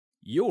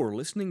You're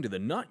listening to the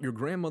Not Your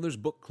Grandmother's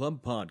Book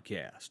Club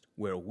podcast,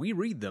 where we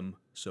read them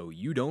so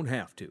you don't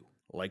have to.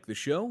 Like the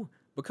show?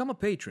 Become a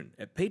patron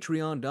at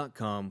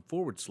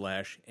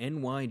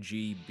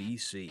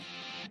patreon.com/NYGBC.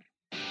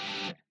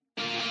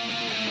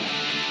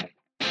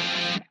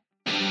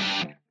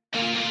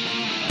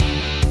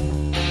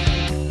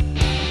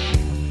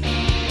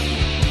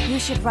 You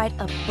should write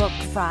a book,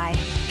 Fry.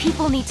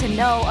 People need to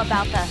know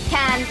about the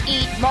can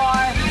eat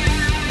more.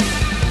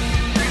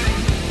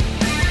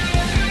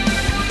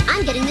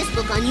 I'm getting this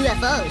book on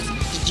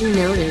UFOs. Did you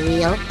know they're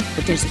real?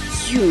 But there's a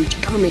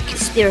huge government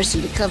conspiracy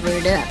to cover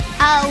it up.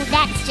 Oh,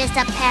 that's just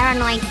a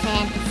paranoid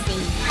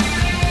fantasy.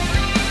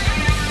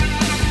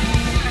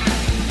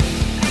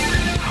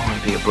 I want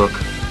to be a book.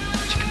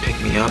 You can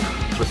pick me up,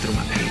 flip through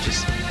my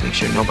pages, make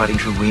sure nobody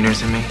drew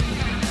wieners in me.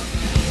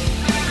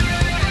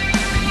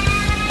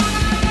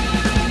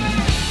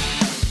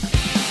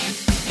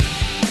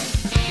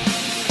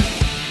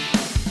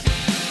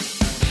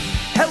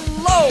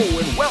 Hello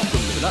and welcome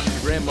to the Not Your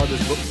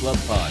Grandmother's Book Club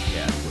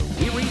podcast, where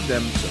we read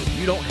them so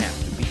you don't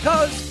have to,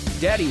 because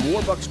Daddy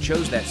Warbucks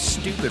chose that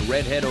stupid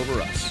redhead over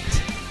us.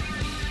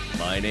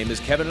 My name is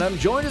Kevin, and I'm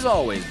joined as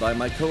always by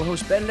my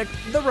co-host Benedict,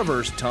 the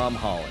reverse Tom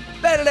Holland.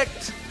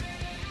 Benedict,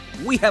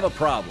 we have a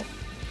problem.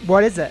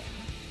 What is it?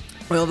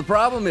 Well, the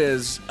problem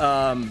is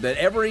that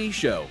every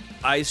show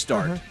I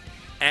start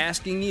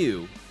asking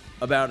you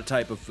about a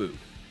type of food.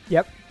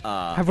 Yep.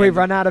 Have we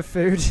run out of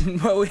food?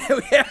 Well, we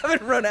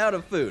haven't run out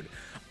of food.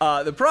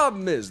 The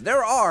problem is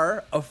there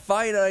are a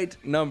finite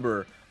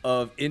number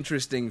of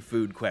interesting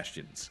food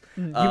questions.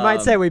 You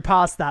might say we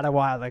passed that a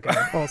while ago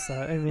also.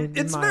 I mean,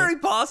 It's very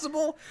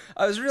possible.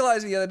 I was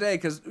realizing the other day,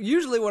 because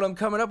usually when I'm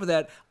coming up with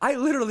that, I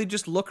literally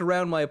just look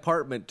around my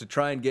apartment to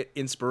try and get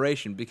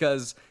inspiration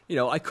because, you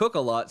know, I cook a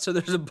lot, so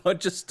there's a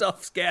bunch of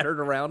stuff scattered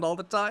around all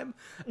the time.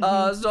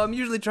 So I'm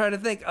usually trying to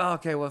think,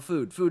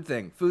 food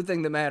thing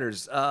that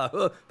matters.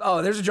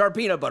 There's a jar of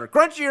peanut butter.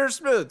 Crunchy or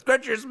smooth?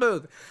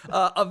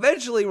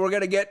 Eventually we're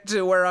going to get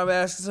to where I'm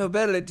asking, so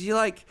Benedict, do you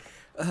like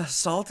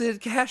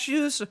salted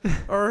cashews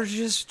or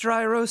just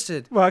dry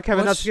roasted? Well,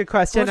 Kevin, that's a good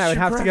question. I would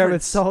have to go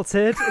with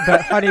salted,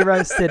 but honey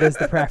roasted is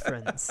the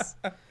preference.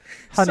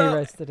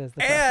 Roasted is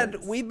the preference.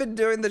 And we've been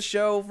doing the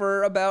show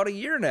for about a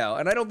year now,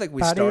 and I don't think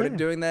we started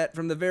doing that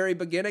from the very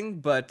beginning,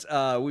 but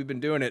we've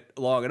been doing it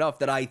long enough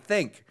that I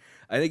think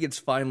it's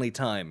finally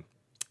time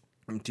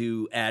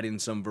to add in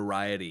some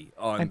variety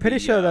on. I'm pretty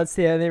sure that's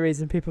the only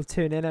reason people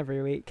tune in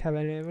every week,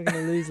 Kevin. We're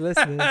going to lose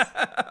listeners.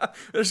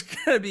 There's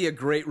going to be a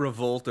great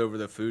revolt over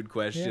the food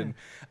question.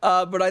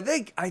 Yeah. But I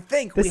think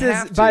this we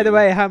have is, to. by the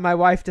way, how my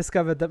wife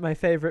discovered that my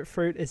favorite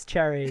fruit is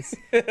cherries.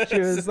 She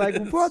was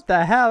like, what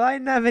the hell? I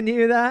never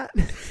knew that.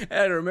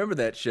 I remember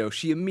that show.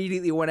 She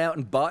immediately went out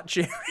and bought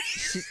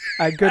cherries.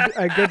 A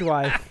good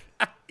wife.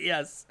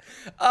 Yes.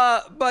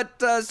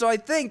 So I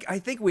think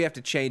we have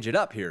to change it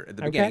up here at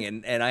the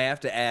beginning, and I have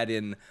to add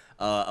in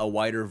a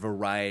wider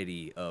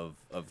variety of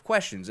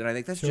questions, and I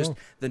think that's just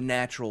the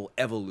natural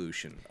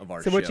evolution of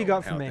our show. So what you got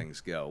and for how me?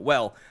 Things go.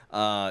 Well,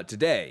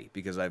 today,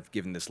 because I've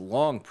given this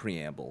long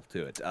preamble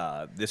to it,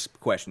 this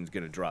question's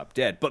going to drop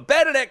dead. But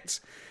Benedict,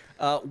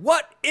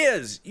 what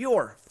is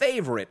your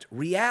favorite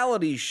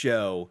reality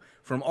show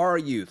from our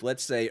youth,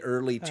 let's say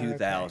early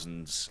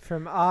 2000s?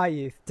 From our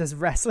youth. Does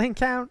wrestling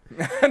count?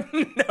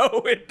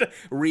 No,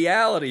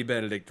 reality,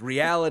 Benedict.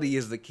 Reality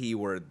is the key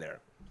word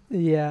there.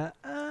 Yeah.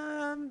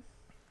 I'm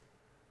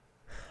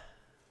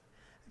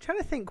trying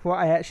to think what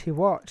I actually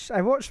watched.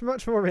 I watch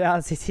much more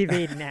reality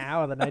TV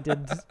now than I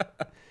did.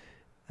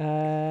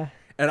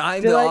 And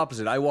I'm the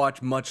opposite. I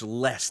watch much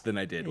less than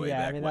I did way back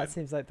when. Yeah, I mean, that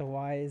seems like the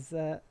wise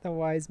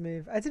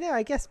move. I don't know.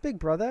 I guess Big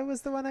Brother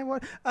was the one I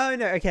watched. Oh,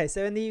 no. Okay,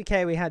 so in the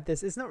UK, we had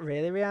this. It's not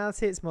really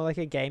reality. It's more like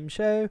a game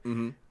show,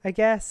 I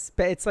guess.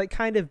 But it's like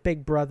kind of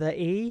Big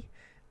Brother-y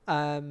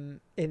in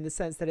the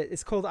sense that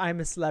it's called I'm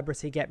a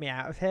Celebrity, Get Me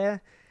Out of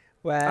Here.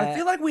 Where I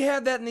feel like we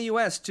had that in the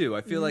US, too.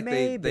 I feel like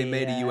they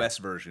made a US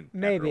version.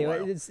 Maybe.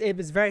 It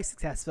was very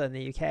successful in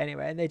the UK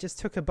anyway. And they just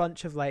took a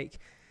bunch of like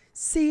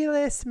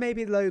C-list,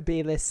 maybe low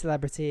B-list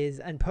celebrities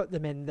and put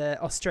them in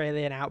the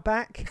Australian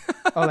outback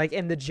or like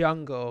in the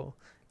jungle,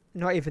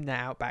 not even the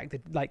outback, the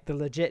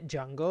legit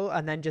jungle,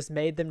 and then just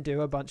made them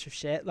do a bunch of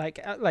shit. Like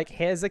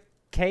here's a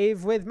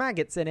cave with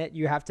maggots in it.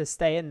 You have to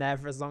stay in there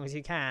for as long as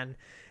you can.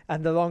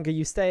 And the longer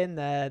you stay in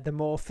there, the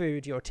more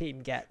food your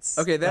team gets.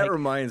 Okay, that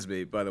reminds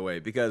me, by the way,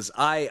 because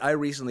I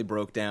recently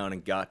broke down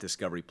and got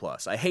Discovery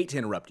Plus. I hate to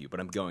interrupt you, but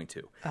I'm going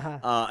to.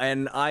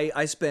 And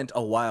I spent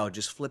a while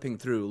just flipping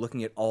through,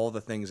 looking at all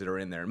the things that are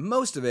in there.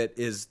 Most of it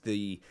is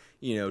the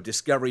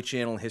Discovery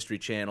Channel, History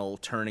Channel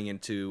turning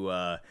into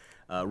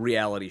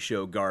reality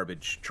show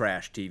garbage,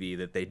 trash TV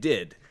that they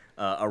did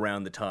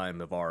around the time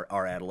of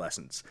our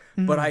adolescence.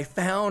 But I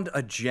found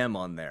a gem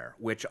on there,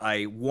 which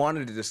I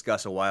wanted to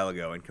discuss a while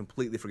ago and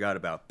completely forgot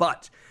about.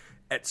 But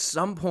at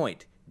some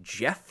point,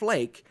 Jeff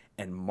Flake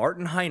and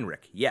Martin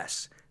Heinrich,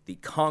 yes, the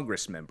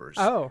Congress members,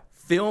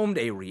 filmed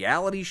a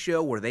reality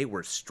show where they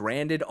were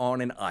stranded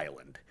on an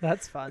island.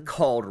 That's fun.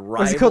 Called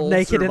Rival Was it called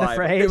Naked Survival. and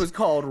Afraid? It was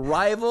called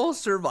Rival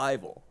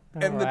Survival.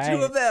 and the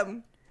two of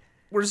them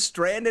were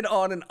stranded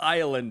on an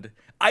island.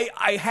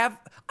 I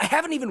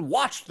haven't even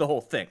watched the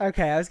whole thing.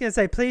 Okay, I was going to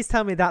say, please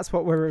tell me that's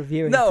what we're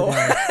reviewing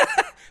today.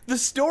 The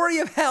story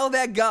of how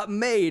that got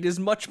made is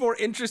much more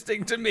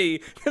interesting to me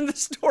than the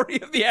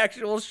story of the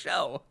actual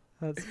show.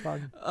 That's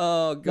fun.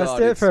 Oh, God. Let's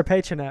do it for a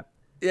Patreon app.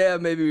 Yeah,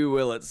 maybe we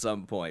will at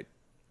some point.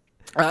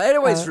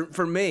 Anyways,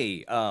 for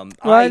me... no,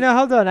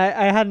 hold on.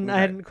 I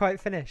hadn't quite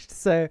finished.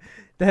 So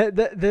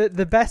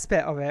the best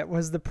bit of it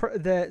was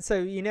so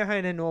you know how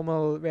in a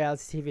normal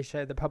reality TV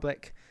show, the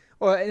public...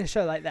 Or in a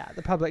show like that,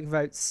 the public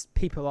votes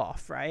people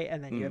off, right?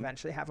 And then you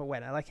eventually have a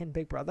winner, like in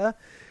Big Brother.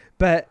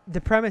 But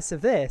the premise of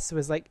this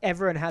was like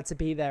everyone had to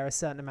be there a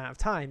certain amount of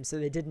time, so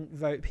they didn't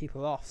vote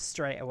people off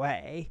straight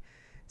away.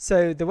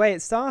 So the way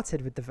it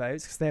started with the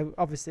votes, because they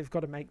obviously have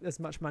got to make as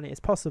much money as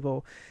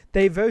possible,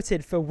 they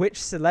voted for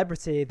which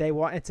celebrity they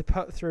wanted to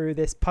put through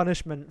this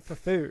punishment for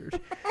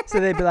food. So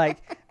they'd be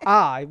like,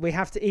 we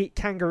have to eat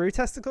kangaroo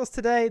testicles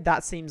today.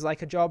 That seems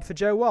like a job for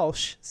Joe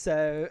Walsh.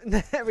 So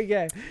there we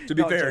go. To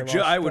be fair,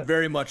 I would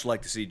very much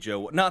like to see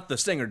Joe, not the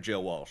singer Joe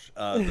Walsh,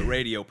 the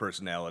radio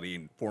personality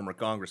and former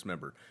Congress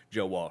member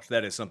Joe Walsh.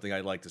 That is something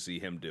I'd like to see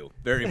him do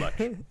very much.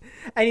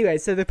 Anyway,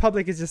 so the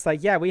public is just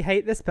like, yeah, we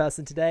hate this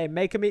person today.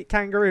 Make them eat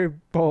kangaroo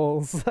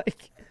balls.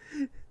 Like,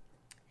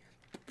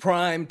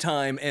 prime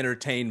time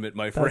entertainment,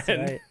 my friend.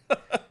 That's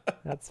right.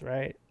 That's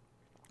right.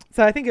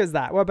 So I think it was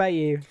that. What about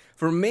you?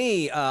 For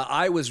me,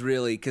 I was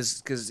really,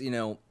 because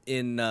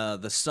in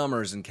the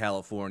summers in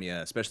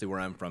California, especially where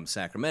I'm from,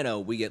 Sacramento,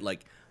 we get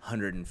like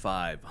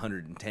 105,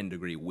 110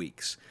 degree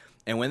weeks.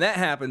 And when that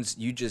happens,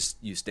 you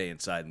stay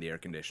inside in the air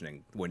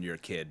conditioning when you're a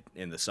kid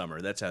in the summer.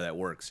 That's how that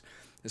works.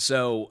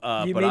 So,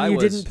 you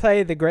didn't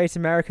play the great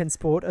American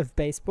sport of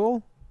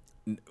baseball?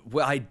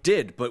 Well, I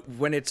did, but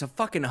when it's a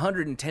fucking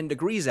 110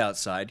 degrees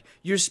outside,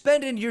 you're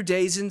spending your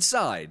days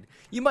inside.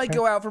 You might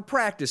go out for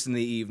practice in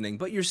the evening,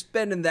 but you're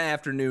spending the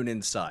afternoon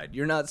inside.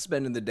 You're not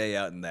spending the day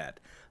out in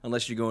that,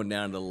 unless you're going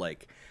down to the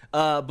lake.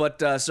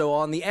 So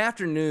on the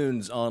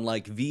afternoons on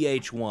like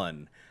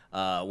VH1,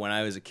 when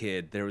I was a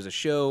kid, there was a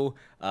show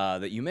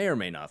that you may or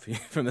may not be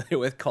familiar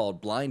with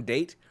called Blind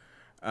Date.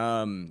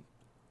 I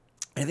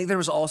think there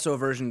was also a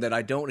version that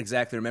I don't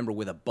exactly remember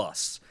with a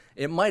bus.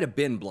 It might have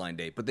been Blind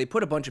Date, but they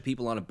put a bunch of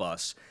people on a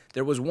bus.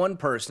 There was one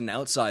person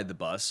outside the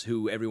bus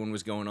who everyone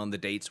was going on the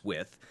dates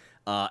with,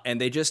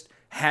 and they just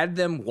had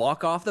them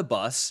walk off the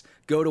bus,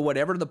 go to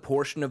whatever the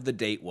portion of the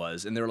date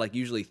was, and there were like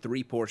usually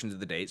 3 portions of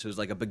the date, so it was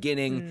like a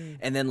beginning,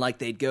 and then like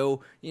they'd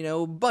go,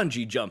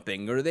 bungee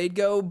jumping, or they'd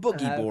go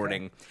boogie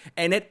boarding,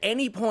 and at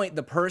any point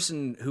the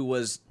person who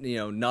was,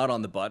 not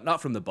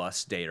from the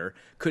bus dater,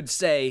 could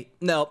say,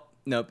 nope,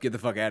 get the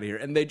fuck out of here,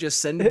 and they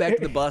just send it back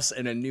to the bus,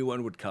 and a new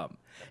one would come.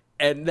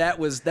 And that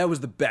was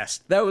the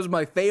best. That was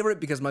my favorite,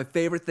 because my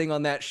favorite thing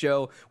on that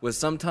show was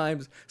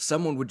sometimes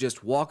someone would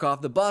just walk off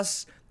the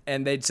bus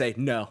and they'd say,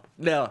 no,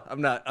 I'm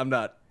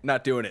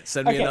not doing it.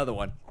 Send me another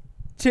one.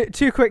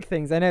 Two quick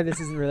things. I know this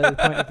isn't really the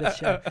point of this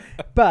show,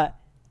 but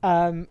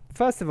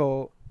first of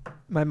all,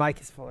 my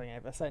mic is falling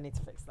over, so I need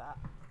to fix that.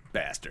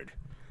 Bastard.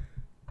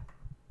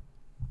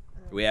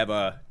 Do we have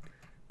a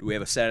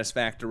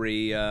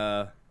satisfactory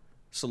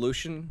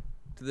solution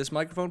to this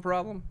microphone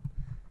problem?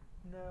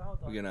 No, hold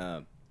on. We're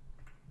gonna.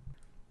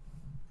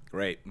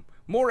 Great.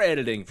 More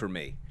editing for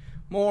me.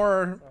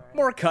 More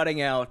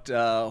cutting out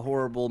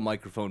horrible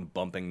microphone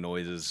bumping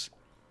noises.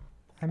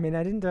 I mean,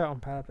 I didn't do it on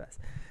purpose.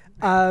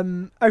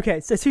 Okay,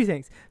 so 2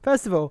 things.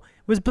 First of all,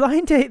 was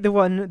Blind Date the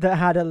one that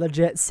had a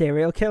legit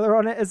serial killer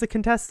on it as a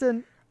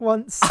contestant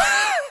once?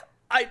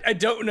 I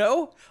don't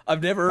know.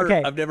 I've never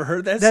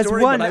heard that There's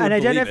story. One, but I and I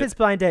don't know it. if it's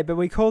Blind Date, but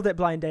we called it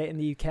Blind Date in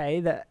the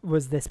UK. That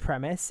was this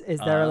premise: is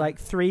there are like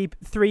three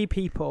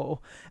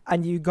people,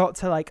 and you got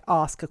to like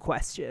ask a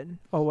question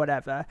or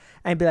whatever,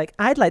 and be like,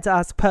 "I'd like to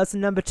ask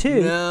person number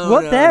 2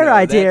 what their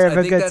idea of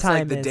a good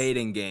time like is." The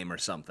dating game or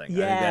something.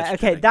 Yeah.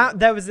 Okay.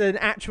 There was an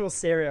actual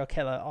serial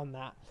killer on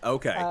that.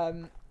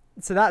 Okay.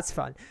 So that's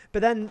fun.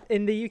 But then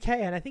in the UK,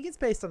 and I think it's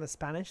based on a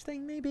Spanish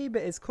thing maybe,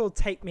 but it's called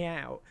Take Me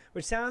Out,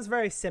 which sounds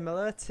very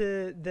similar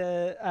to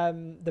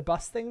the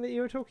bus thing that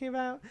you were talking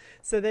about.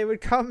 So they would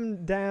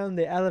come down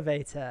the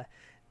elevator,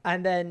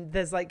 and then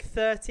there's like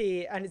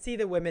 30, and it's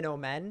either women or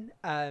men.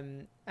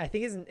 I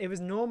think it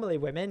was normally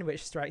women,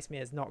 which strikes me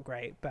as not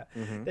great, but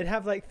they'd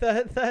have like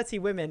 30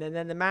 women, and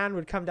then the man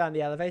would come down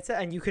the elevator,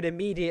 and you could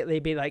immediately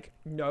be like,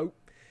 nope.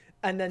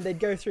 And then they'd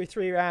go through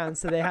 3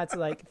 rounds. So they had to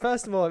like,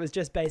 first of all, it was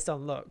just based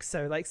on looks.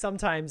 So like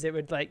sometimes it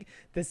would like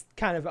this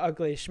kind of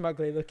ugly,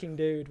 schmuggly looking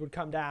dude would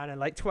come down, and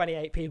like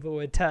 28 people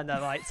would turn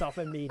their lights off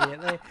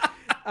immediately.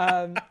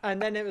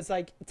 And then it was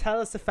like,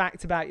 tell us a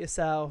fact about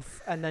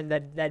yourself. And then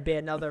there'd be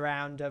another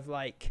round of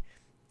like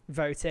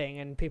voting,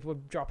 and people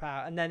would drop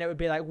out. And then it would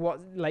be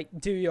like,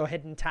 do your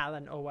hidden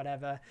talent or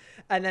whatever.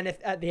 And then if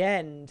at the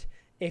end,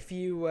 if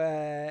you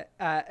were,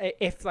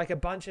 if like a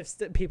bunch of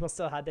people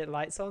still had their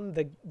lights on,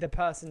 the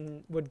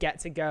person would get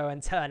to go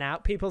and turn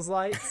out people's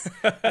lights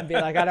and be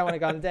like, I don't want to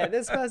go on a date with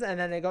this person. And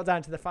then they got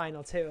down to the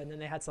final 2, and then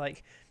they had to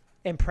like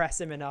impress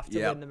him enough to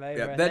win them over.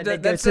 Yeah. And then they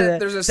go That's to it.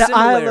 There's a the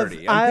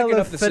similarity. I'm Isle picking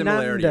of up the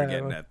similarity you're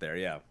Fernando. getting at there.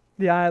 Yeah.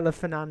 The Isle of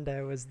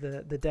Fernando was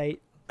the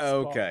date.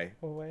 Okay.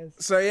 Spot, always.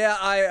 So yeah,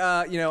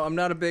 I'm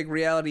not a big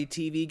reality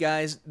TV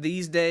guy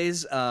these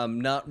days.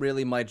 Not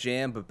really my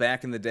jam. But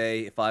back in the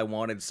day, if I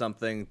wanted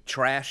something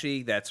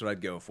trashy, that's what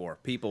I'd go for.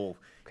 People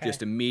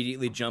just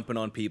immediately jumping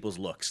on people's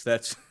looks.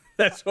 That's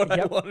what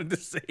I wanted to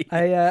see.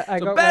 I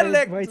So got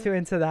Benedict, way too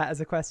into that as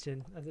a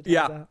question. As it turns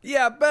out.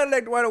 Yeah.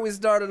 Benedict, why don't we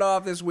start it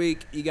off this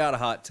week? You got a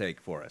hot take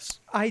for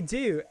us? I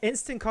do.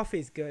 Instant coffee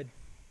is good.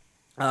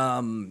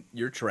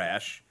 You're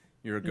trash.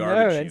 You're a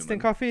garbage human. Instant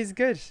coffee is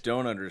good.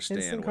 Don't understand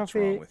Instant what's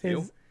coffee wrong with you.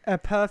 is a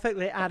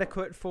perfectly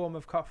adequate form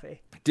of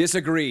coffee.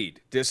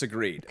 Disagreed.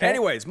 Okay.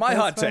 Anyways, my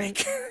hot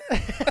That's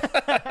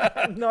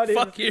take. Not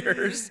Fuck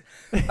yours.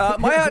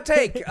 My hot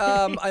take.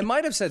 I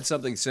might have said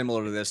something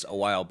similar to this a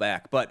while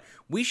back, but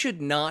we should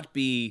not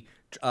be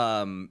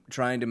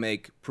trying to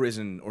make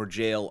prison or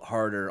jail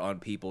harder on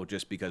people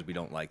just because we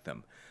don't like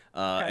them.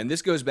 And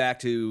this goes back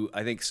to,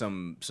 I think,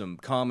 some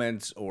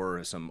comments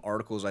or some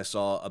articles I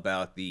saw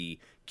about the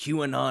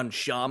QAnon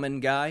shaman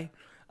guy,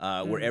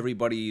 where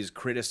everybody's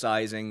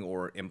criticizing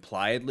or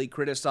impliedly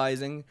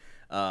criticizing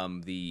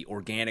the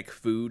organic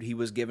food he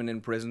was given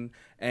in prison.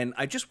 And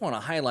I just want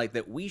to highlight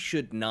that we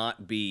should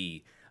not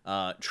be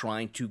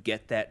trying to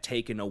get that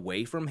taken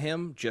away from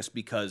him just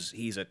because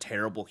he's a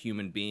terrible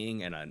human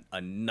being and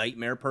a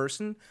nightmare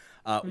person.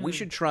 We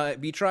should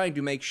be trying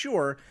to make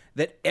sure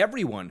that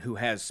everyone who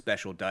has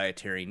special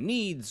dietary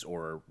needs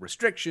or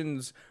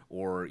restrictions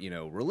or,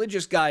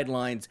 religious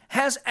guidelines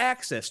has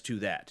access to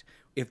that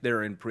if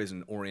they're in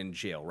prison or in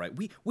jail, right?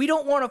 We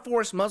don't want to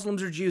force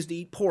Muslims or Jews to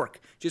eat pork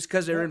just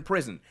because they're in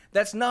prison.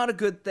 That's not a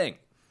good thing.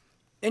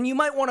 And you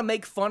might want to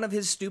make fun of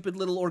his stupid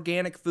little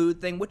organic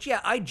food thing, which,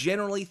 I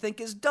generally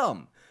think is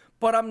dumb.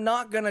 But I'm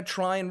not going to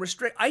try and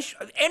restrict.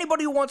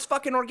 Anybody who wants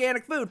fucking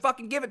organic food,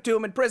 fucking give it to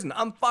him in prison.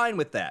 I'm fine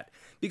with that.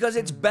 Because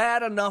it's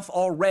bad enough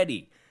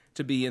already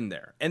to be in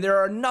there. And there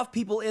are enough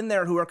people in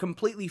there who are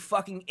completely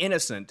fucking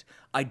innocent.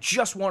 I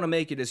just want to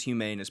make it as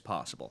humane as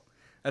possible.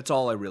 That's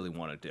all I really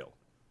want to do.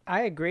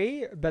 I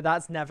agree, but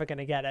that's never going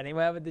to get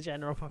anywhere with the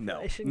general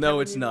population. No,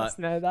 it's not.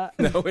 Know that.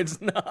 No,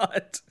 it's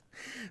not.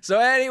 So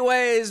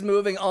anyways,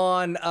 moving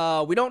on.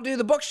 We don't do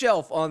the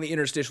bookshelf on the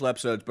interstitial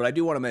episodes, but I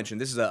do want to mention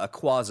this is a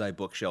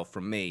quasi-bookshelf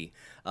from me.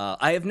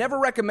 I have never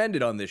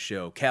recommended on this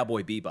show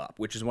Cowboy Bebop,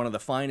 which is one of the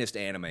finest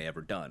anime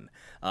ever done.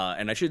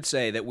 And I should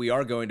say that we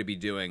are going to be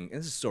doing,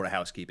 and this is sort of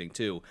housekeeping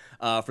too,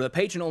 for the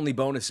patron-only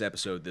bonus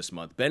episode this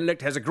month,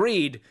 Benedict has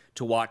agreed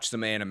to watch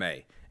some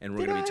anime. And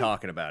we're going to be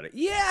talking about it.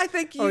 Yeah, I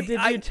think you... Oh, did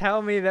you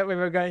tell me that we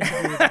were going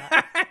to do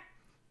that?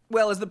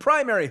 Well, as the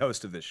primary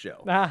host of this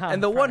show,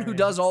 and the one who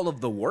does all of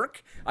the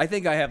work, I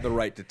think I have the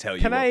right to tell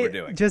you what we're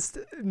doing. Just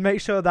make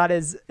sure that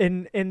is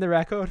in the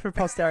record for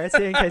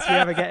posterity in case we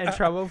ever get in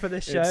trouble for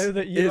this show,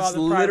 that you are the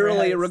primary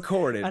literally host,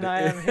 recorded. and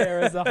I am here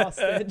as a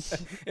hostage.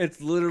 It's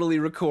literally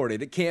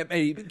recorded. It can't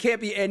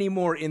be any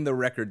more in the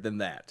record than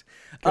that.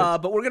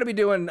 But we're going to be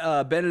doing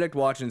Benedict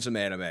watching some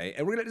anime,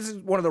 and this is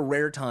one of the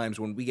rare times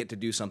when we get to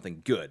do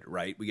something good,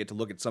 right? We get to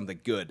look at something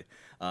good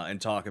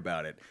and talk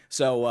about it.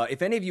 So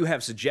if any of you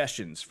have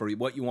suggestions for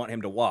what you want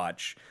him to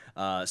watch,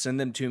 send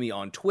them to me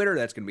on Twitter.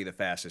 That's going to be the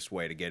fastest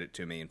way to get it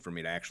to me and for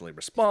me to actually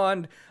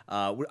respond.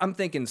 I'm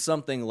thinking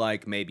something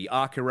like maybe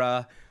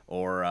Akira,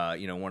 or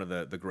one of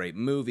the great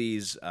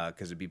movies,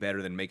 because it'd be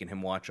better than making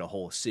him watch a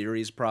whole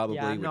series, probably.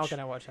 Yeah, I'm which not going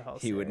to watch a whole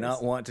series. He would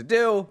not want to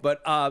do,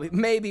 but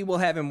maybe we'll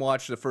have him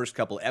watch the first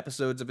couple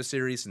episodes of a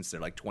series, since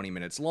they're like 20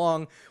 minutes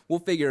long. We'll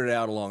figure it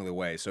out along the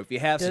way. So if you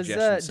have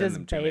suggestions, send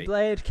them to me. Does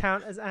Beyblade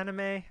count as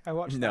anime? I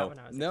watched that when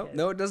I was a kid.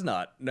 No, it does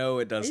not. No,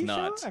 it does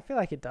not. Sure? I feel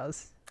like it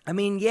does. I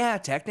mean, yeah,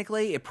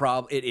 technically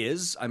it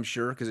is, I'm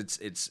sure, because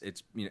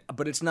it's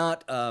but it's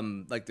not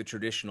like the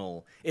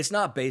traditional. It's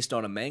not based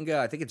on a manga.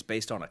 I think it's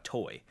based on a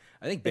toy.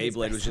 I think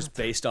Beyblade was just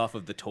based off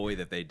of the toy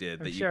that they did,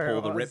 that you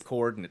pull the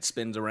ripcord and it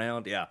spins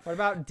around. Yeah. What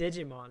about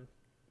Digimon?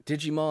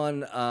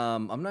 Digimon,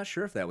 I'm not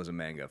sure if that was a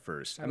manga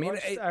first.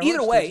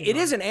 Either way, Digimon. It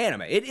is an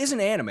anime. It is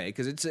an anime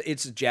because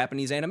it's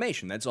Japanese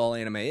animation. That's all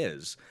anime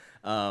is.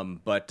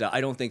 But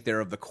I don't think they're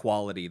of the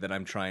quality that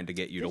I'm trying to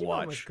get you to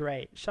watch. Digimon was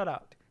great. Shut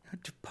up.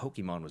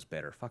 Pokemon was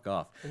better. Fuck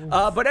off.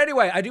 But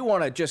anyway, I do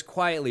want to just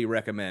quietly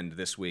recommend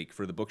this week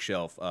for the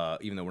bookshelf,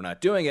 even though we're not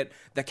doing it,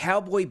 the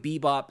Cowboy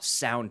Bebop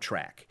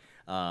soundtrack.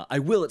 I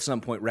will at some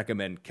point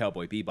recommend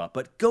Cowboy Bebop,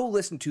 but go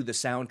listen to the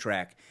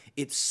soundtrack.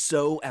 It's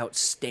so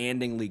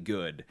outstandingly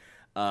good.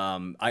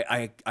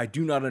 I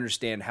do not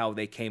understand how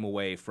they came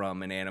away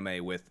from an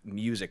anime with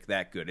music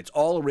that good. It's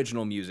all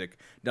original music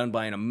done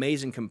by an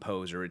amazing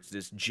composer. It's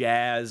this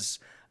jazz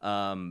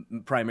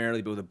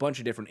primarily, but with a bunch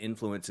of different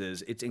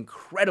influences. It's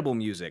incredible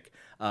music.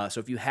 So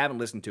if you haven't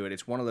listened to it,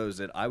 it's one of those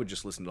that I would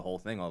just listen to the whole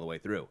thing all the way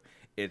through.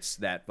 It's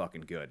that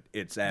fucking good.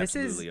 It's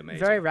absolutely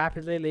amazing. Very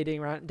rapidly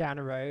leading down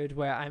a road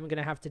where I'm going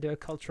to have to do a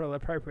cultural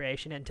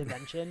appropriation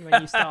intervention when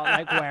you start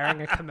like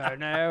wearing a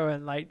kimono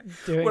and like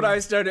doing... When I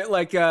started,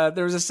 like,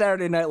 there was a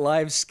Saturday Night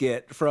Live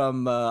skit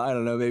from, I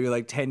don't know, maybe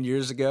like 10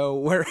 years ago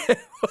where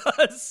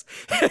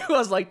it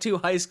was like two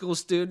white high school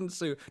students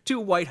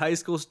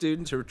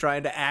who were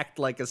trying to act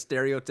like a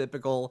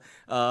stereotypical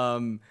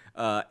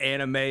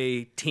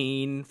anime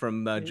teen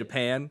from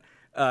Japan.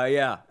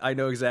 Yeah, I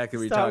know exactly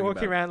what you're talking about. Start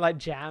walking around like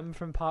Jam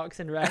from Parks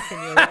and Rec in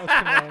your little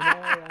kimono.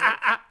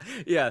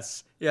 Yeah.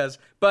 Yes.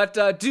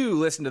 But do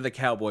listen to the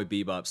Cowboy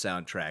Bebop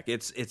soundtrack.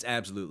 It's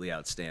absolutely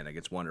outstanding.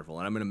 It's wonderful.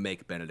 And I'm going to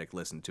make Benedict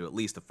listen to at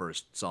least the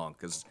first song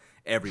because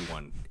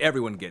everyone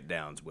gets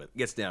down with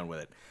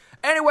it.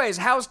 Anyways,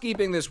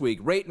 housekeeping this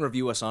week. Rate and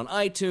review us on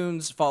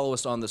iTunes. Follow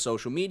us on the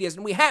social medias.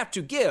 And we have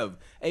to give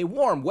a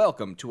warm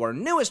welcome to our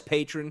newest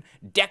patron,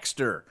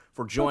 Dexter,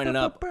 for joining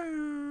up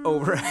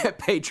over at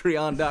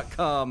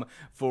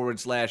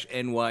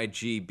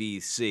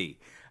patreon.com/NYGBC.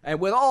 And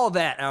with all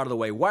that out of the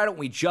way, why don't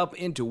we jump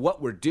into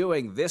what we're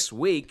doing this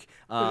week?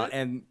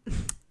 And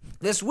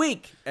this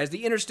week, as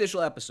the interstitial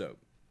episode,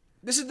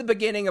 this is the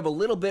beginning of a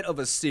little bit of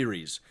a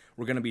series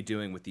we're going to be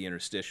doing with the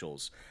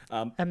interstitials.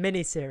 A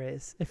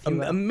mini-series, if you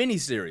will. A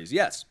mini-series,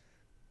 yes.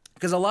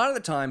 Because a lot of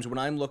the times when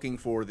I'm looking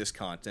for this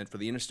content for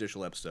the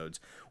interstitial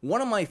episodes,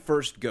 one of my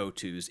first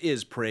go-tos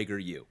is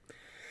PragerU.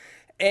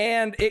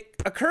 And it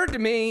occurred to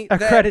me that...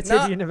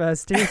 Accredited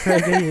university,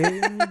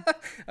 PragerU.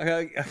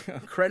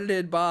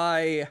 Accredited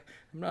by...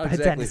 I'm not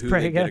exactly Dennis who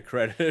Prager. They get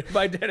accredited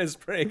by Dennis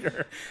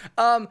Prager.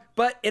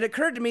 But it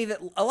occurred to me that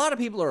a lot of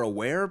people are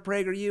aware of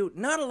PragerU.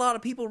 Not a lot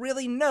of people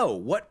really know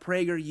what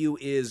PragerU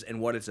is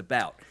and what it's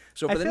about.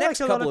 So for the next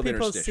couple of interstitials... I feel like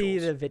a lot of people see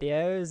the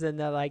videos and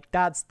they're like,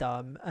 that's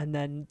dumb. And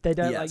then they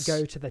don't like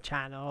go to the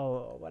channel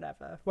or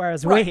whatever.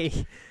 Whereas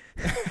we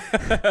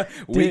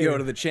go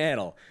to the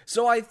channel.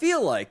 So I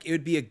feel like it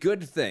would be a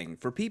good thing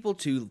for people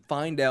to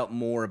find out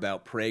more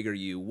about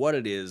PragerU, what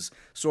it is,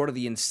 sort of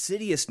the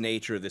insidious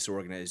nature of this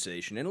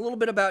organization, and a little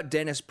bit about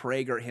Dennis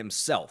Prager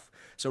himself.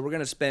 So we're going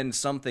to spend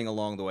something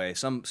along the way,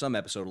 some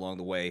episode along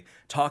the way,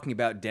 talking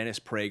about Dennis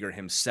Prager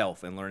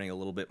himself and learning a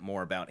little bit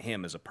more about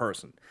him as a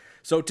person.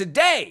 So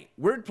today,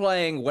 we're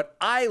playing what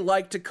I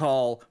like to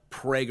call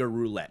Prager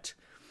Roulette.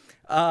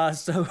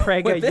 So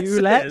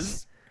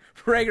PragerUlette?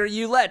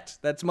 PragerUlette.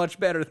 That's much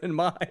better than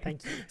mine.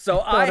 Thank you.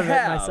 So I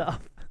have myself.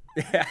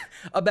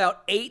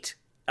 About 8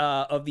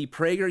 of the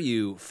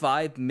PragerU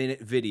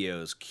 5-minute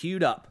videos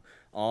queued up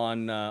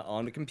on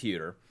the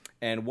computer.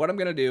 And what I'm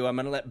going to do, I'm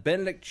going to let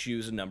Benedict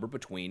choose a number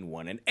between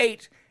 1 and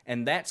 8,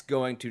 and that's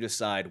going to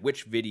decide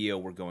which video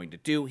we're going to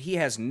do. He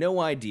has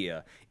no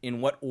idea in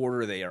what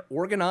order they are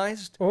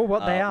organized, or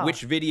what they are,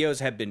 which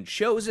videos have been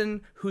chosen,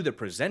 who the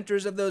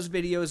presenters of those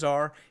videos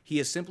are. He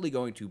is simply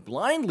going to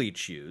blindly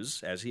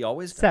choose, as he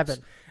always does. 7.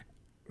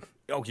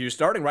 Oh, you're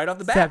starting right off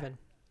the bat. 7.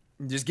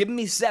 Just give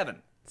me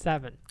 7.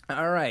 7.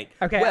 All right.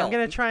 Okay, well, I'm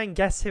going to try and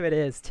guess who it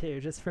is,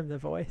 too, just from the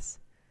voice.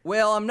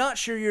 Well, I'm not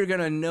sure you're going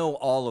to know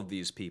all of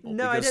these people.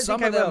 No, I don't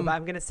think I will, but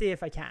I'm going to see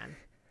if I can.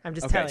 I'm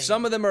just telling you.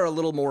 Some of them are a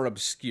little more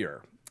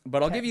obscure,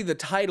 but I'll give you the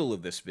title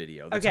of this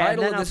video. The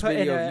title of this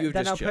video you've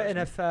just chosen. Then I'll put in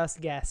a first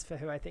guess for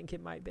who I think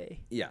it might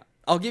be. Yeah.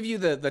 I'll give you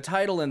the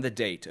title and the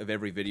date of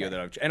every video that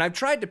I've... And I've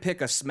tried to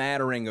pick a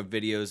smattering of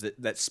videos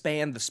that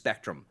span the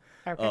spectrum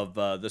of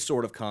the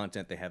sort of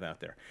content they have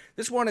out there.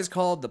 This one is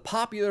called The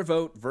Popular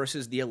Vote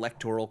versus the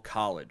Electoral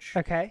College.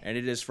 Okay. And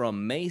it is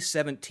from May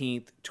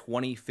 17th,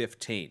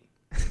 2015.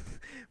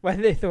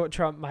 When they thought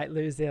Trump might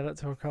lose the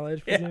Electoral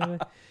College, presumably.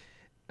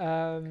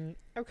 Yeah.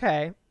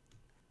 Okay.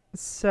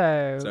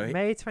 So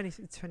May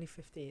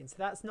 2015. So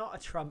that's not a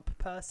Trump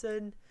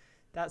person.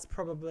 That's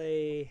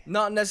probably...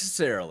 Not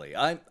necessarily.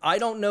 I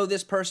don't know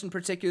this person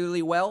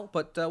particularly well,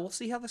 but we'll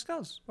see how this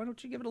goes. Why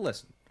don't you give it a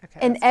listen? Okay,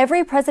 in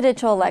every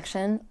presidential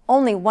election,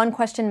 only one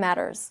question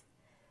matters.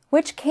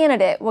 Which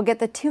candidate will get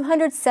the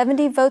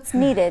 270 votes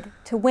needed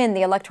to win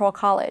the Electoral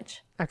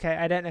College? Okay,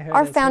 I don't know who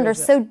Our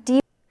founders so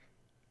deep...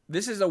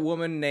 This is a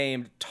woman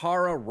named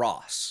Tara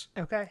Ross.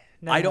 Okay.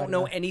 No, I don't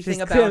know anything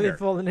She's about her. She's clearly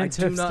fallen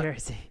into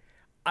obscurity.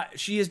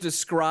 She is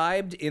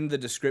described in the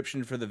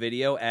description for the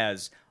video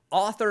as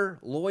author,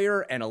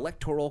 lawyer, and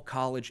electoral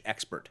college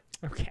expert.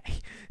 Okay.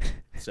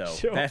 So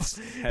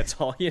that's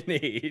all you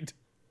need.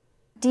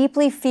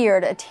 Deeply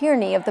feared a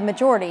tyranny of the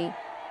majority,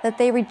 that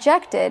they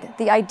rejected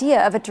the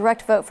idea of a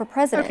direct vote for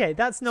president. Okay,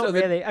 that's not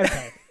really...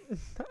 Okay.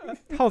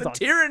 Hold on. The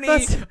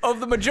tyranny of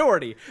the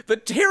majority. The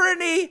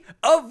tyranny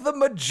of the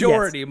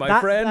majority, yes,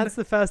 my friend. That's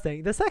the first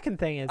thing. The second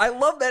thing is... I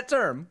love that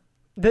term.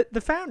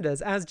 The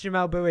founders, as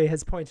Jamal Bowie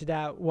has pointed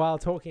out while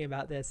talking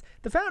about this,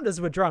 the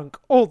founders were drunk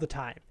all the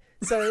time.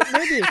 So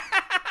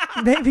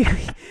maybe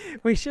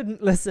we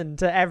shouldn't listen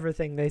to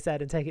everything they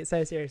said and take it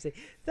so seriously.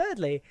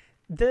 Thirdly,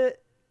 the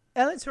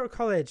Electoral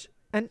College,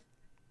 and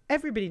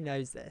everybody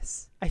knows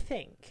this, I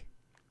think,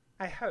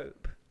 I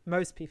hope,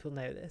 most people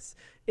know this,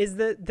 is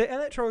that the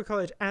Electoral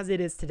College as it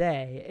is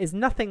today is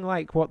nothing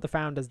like what the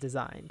founders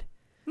designed.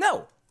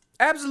 No,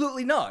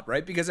 absolutely not,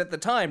 right? Because at the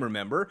time,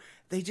 remember,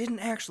 they didn't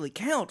actually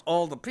count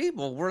all the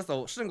people worth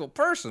a single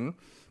person.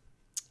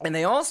 And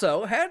they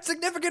also had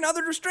significant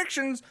other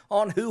restrictions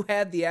on who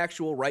had the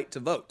actual right to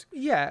vote.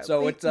 Yeah.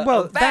 So it's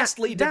a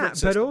vastly different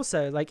system. But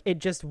also, like, it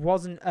just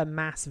wasn't a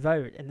mass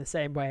vote in the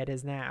same way it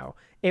is now.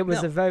 It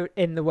was a vote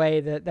in the way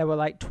that there were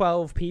like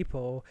 12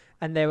 people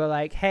and they were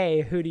like,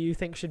 hey, who do you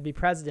think should be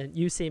president?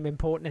 You seem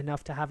important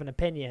enough to have an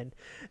opinion.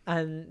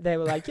 And they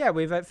were like, yeah,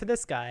 we vote for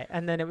this guy.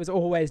 And then it was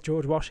always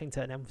George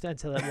Washington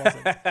until it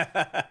wasn't.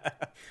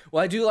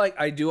 Well,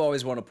 I do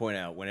always want to point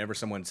out whenever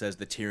someone says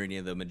the tyranny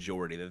of the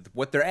majority, that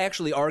what they're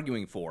actually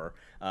arguing for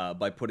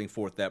by putting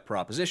forth that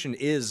proposition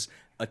is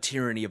a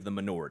tyranny of the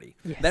minority.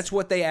 Yes. That's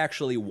what they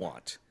actually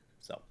want.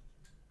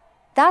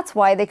 That's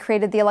why they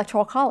created the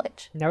Electoral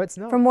College. No, it's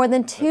not. For more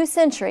than 2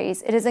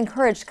 centuries, it has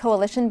encouraged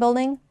coalition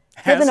building,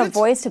 given a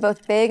voice to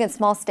both big and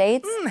small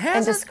states,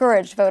 and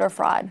discouraged voter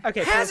fraud.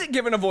 Okay, has it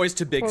given a voice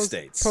to big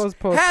states?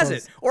 Pause. Has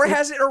it? Or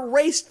has it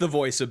erased the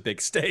voice of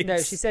big states? No,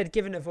 she said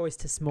given a voice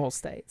to small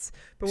states.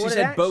 But she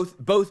said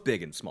both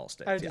big and small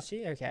states. Oh, did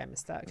she? Okay, I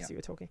missed that because you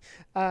were talking.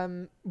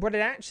 What it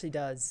actually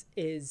does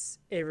is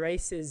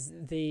erases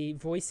the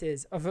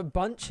voices of a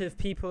bunch of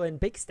people in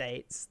big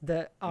states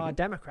that are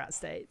Democrat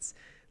states.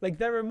 Like,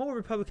 there are more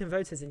Republican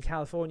voters in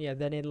California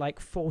than in,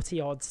 like,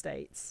 40-odd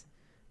states.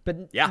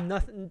 But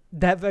nothing,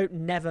 their vote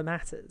never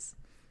matters.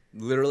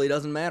 Literally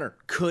doesn't matter.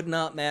 Could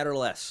not matter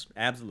less.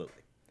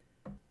 Absolutely.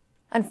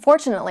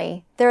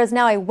 Unfortunately, there is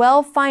now a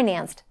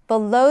well-financed,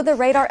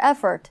 below-the-radar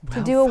effort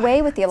to do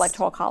away with the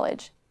Electoral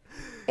College.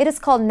 It is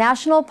called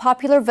National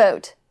Popular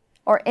Vote,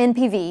 or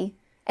NPV,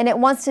 and it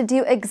wants to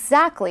do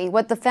exactly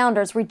what the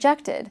founders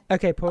rejected.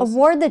 Okay, pause.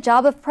 Award the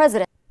job of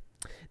president.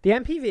 The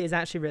NPV is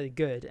actually really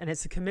good, and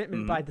it's a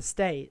commitment by the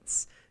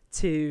states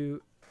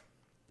to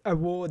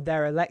award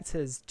their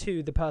electors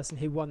to the person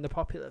who won the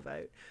popular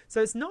vote.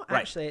 So it's not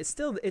actually, it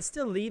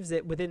still leaves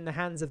it within the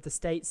hands of the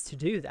states to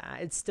do that.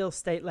 It's still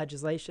state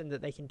legislation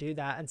that they can do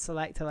that and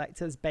select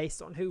electors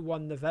based on who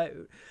won the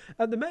vote.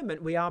 At the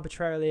moment, we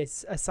arbitrarily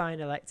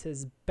assign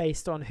electors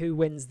based on who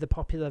wins the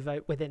popular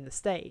vote within the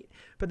state.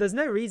 But there's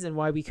no reason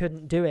why we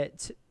couldn't do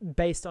it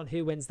based on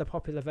who wins the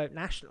popular vote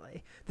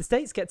nationally. The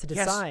states get to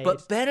decide.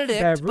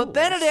 Yes, but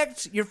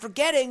Benedict, you're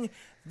forgetting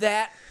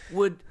that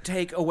would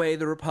take away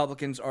the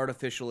Republicans'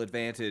 artificial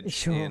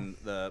advantage in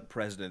the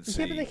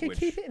presidency. Yeah, but they could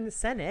keep it in the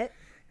Senate.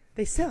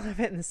 They still have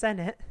it in the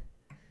Senate.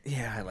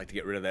 Yeah, I'd like to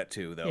get rid of that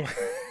too, though. Yeah.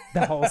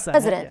 The whole Senate.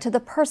 President to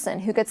the person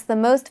who gets the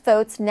most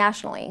votes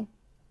nationally.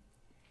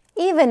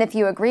 Even if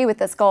you agree with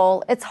this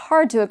goal, it's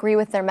hard to agree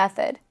with their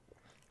method.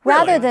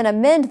 Rather than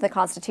amend the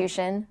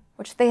Constitution,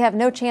 which they have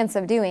no chance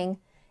of doing,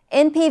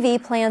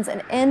 NPV plans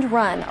an end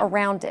run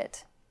around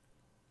it.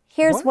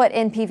 Here's what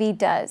NPV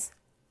does.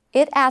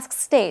 It asks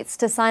states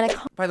to sign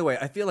a... By the way,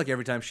 I feel like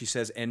every time she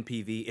says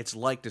NPV, it's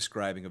like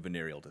describing a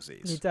venereal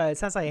disease. It does. It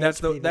sounds like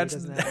HPV,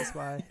 doesn't it? That's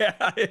why.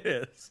 Yeah, it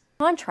is.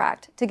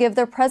 ...contract to give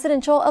their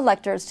presidential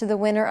electors to the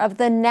winner of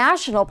the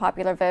national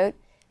popular vote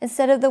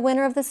instead of the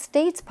winner of the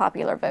state's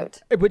popular vote.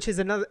 Which is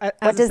another...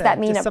 What does that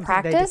mean in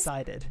practice? They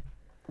decided.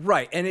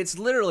 Right, and it's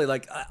literally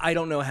like, I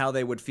don't know how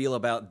they would feel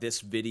about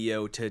this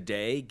video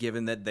today,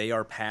 given that they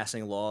are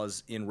passing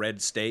laws in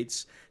red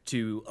states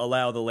to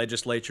allow the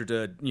legislature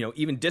to,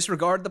 even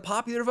disregard the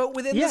popular vote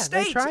within the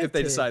states if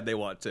they decide they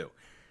want to.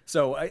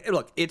 So,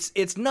 look,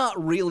 it's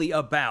not really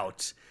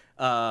about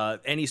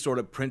any sort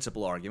of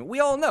principle argument. We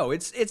all know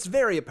it's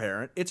very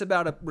apparent. It's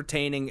about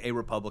retaining a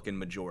Republican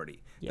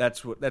majority. Yeah.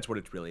 That's what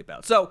it's really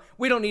about. So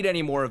we don't need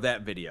any more of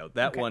that video.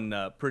 That one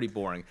pretty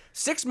boring.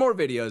 6 more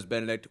videos,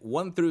 Benedict.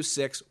 1 through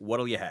 6.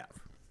 What'll you have?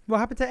 What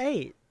happened to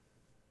 8?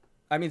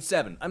 I mean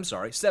 7. I'm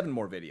sorry. 7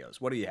 more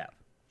videos. What do you have?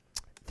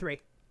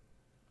 3.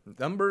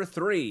 Number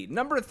 3.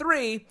 Number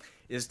 3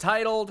 is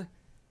titled.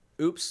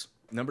 Oops.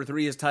 Number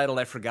 3 is titled,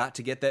 I forgot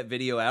to get that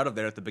video out of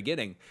there at the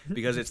beginning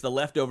because it's the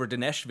leftover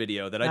Dinesh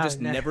video that I just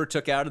never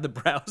took out of the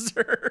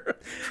browser.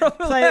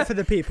 Play it for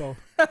the people.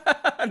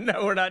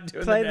 No, we're not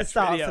doing Play the the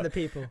start video for the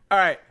people. All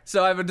right,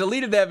 so I've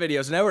deleted that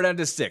video, so now we're down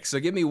to 6. So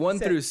give me 1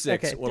 through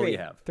 6. Okay, what do we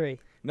have? 3.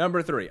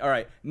 Number 3. All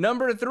right,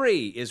 number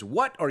 3 is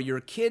what are your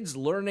kids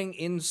learning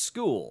in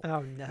school?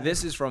 Oh, no.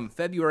 This is from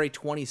February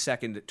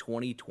 22nd,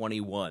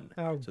 2021.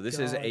 Oh, so this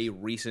is a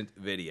recent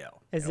video.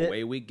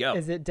 Away we go.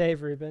 Is it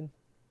Dave Rubin?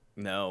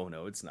 No,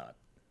 it's not.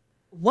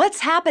 What's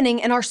happening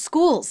in our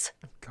schools?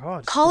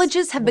 God,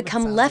 colleges have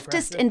become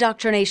leftist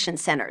indoctrination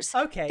centers.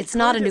 Okay, it's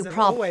not a new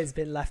problem. Have always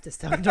been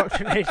leftist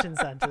indoctrination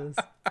centers.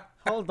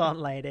 Hold on,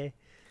 lady.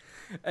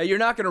 You're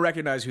not going to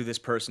recognize who this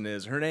person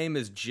is. Her name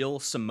is Jill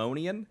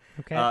Simonian.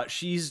 Okay.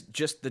 She's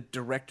just the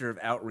director of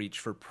outreach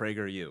for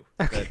PragerU.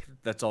 Okay.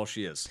 That's all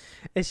she is.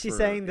 Is she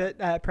saying that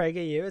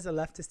PragerU is a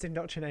leftist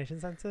indoctrination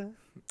center?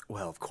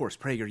 Well, of course,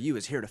 PragerU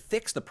is here to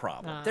fix the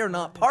problem. They're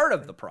not part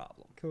of the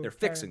problem. Cool. They're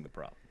fixing the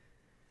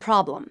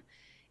problem.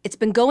 It's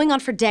been going on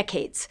for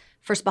decades,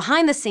 first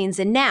behind the scenes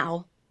and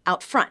now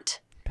out front.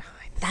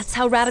 That's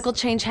how radical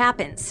change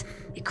happens.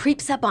 It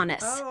creeps up on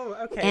us. Oh,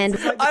 okay. And So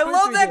it's like the I quiz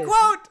love we that did.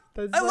 quote.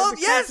 That's I like love the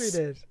quiz yes. we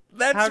did.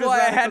 That's How does why I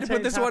radical had to put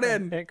change this one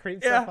happen? in. It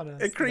creeps yeah, up on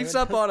us. it creeps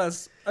up on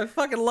us. I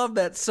fucking love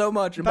that so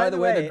much. And By the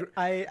way,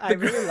 I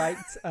really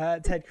liked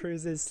Ted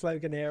Cruz's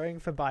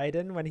sloganeering for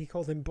Biden when he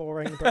called him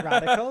boring but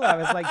radical. I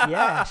was like,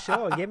 yeah,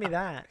 sure, give me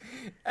that.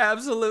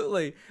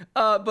 Absolutely.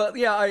 But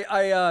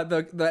yeah,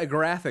 the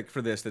graphic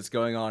for this that's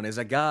going on is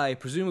a guy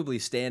presumably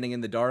standing in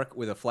the dark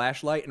with a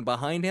flashlight, and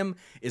behind him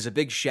is a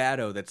big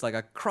shadow that's like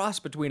a cross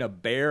between a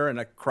bear and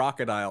a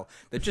crocodile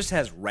that just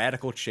has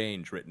radical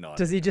change written on it.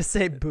 Does he just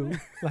say boo,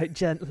 like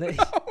gently?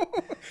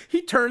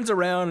 He turns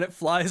around and it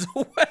flies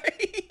away.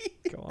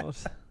 God.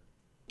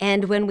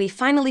 And when we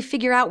finally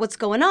figure out what's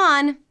going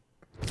on,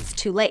 it's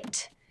too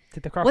late.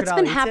 Did the crocodile What's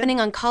been eat happening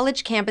it? on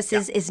college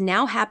campuses is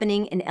now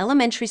happening in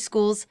elementary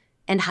schools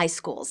and high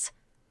schools.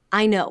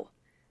 I know.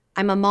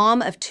 I'm a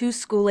mom of 2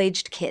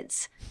 school-aged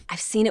kids. I've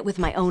seen it with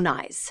my own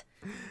eyes.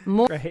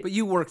 Great. But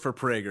you work for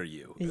Prager,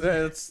 you.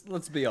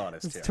 Let's be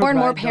honest here. More and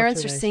more Right,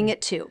 parents are seeing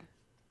it too.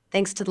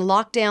 Thanks to the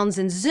lockdowns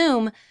and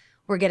Zoom,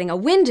 we're getting a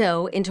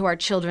window into our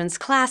children's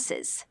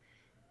classes.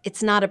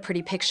 It's not a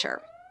pretty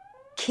picture.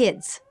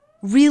 Kids,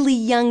 really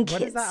young What is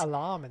kids, that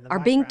alarm in the are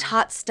being background?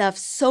 taught stuff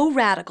so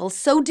radical,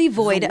 so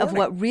devoid of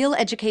what real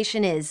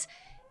education is,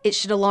 it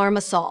should alarm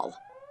us all.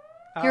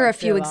 Here are a it's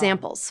the few alarm.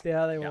 examples. The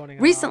early warning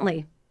alarm.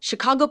 Recently,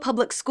 Chicago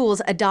Public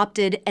Schools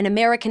adopted an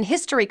American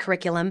history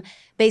curriculum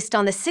based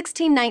on the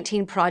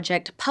 1619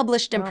 Project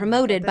published and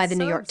promoted by the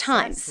New York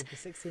Times. The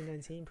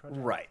 1619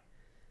 project. Right.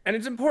 And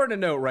it's important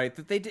to note, right,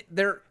 that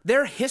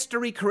their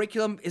history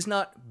curriculum is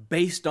not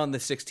based on the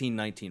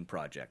 1619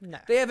 Project. No.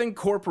 They have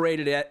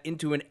incorporated it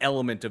into an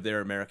element of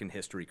their American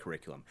history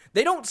curriculum.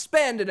 They don't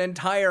spend an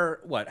entire,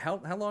 how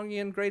long are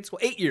you in grade school?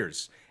 8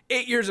 years.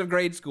 8 years of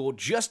grade school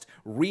just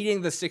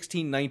reading the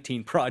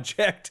 1619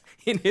 Project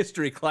in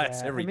history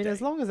class every day.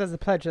 as long as there's a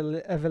Pledge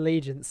of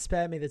Allegiance,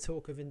 spare me the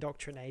talk of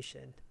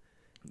indoctrination.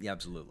 Yeah,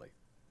 absolutely.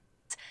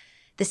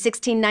 The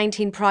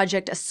 1619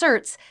 Project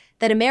asserts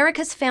that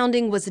America's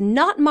founding was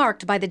not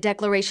marked by the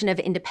Declaration of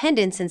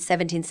Independence in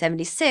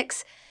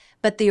 1776,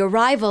 but the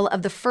arrival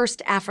of the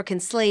first African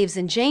slaves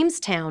in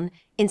Jamestown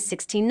in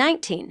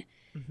 1619.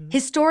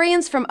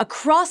 Historians from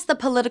across the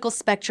political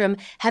spectrum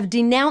have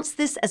denounced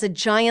this as a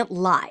giant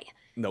lie.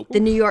 Nope.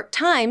 The New York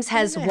Times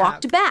has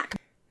walked back.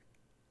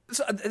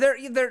 So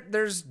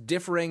there's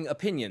differing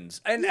opinions,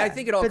 and I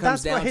think it all but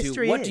comes that's what down to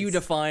history what do you is.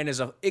 define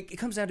as a. It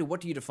comes down to what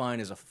do you define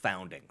as a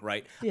founding,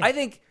 right? Yeah. I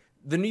think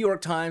the New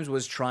York Times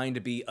was trying to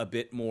be a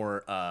bit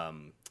more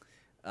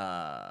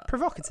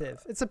Provocative.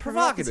 It's a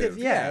provocative, provocative.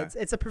 yeah.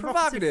 It's a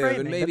provocative Provocative, and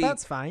framing, maybe- but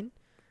that's fine.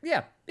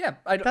 yeah.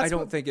 I That's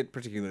don't what- think it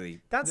particularly.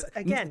 That's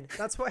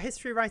that's what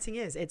history writing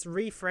is. It's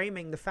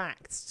reframing the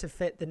facts to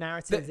fit the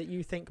narrative that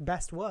you think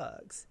best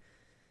works.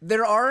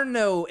 There are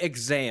no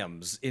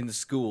exams in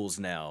schools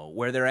now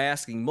where they're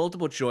asking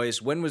multiple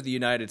choice. When was the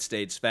United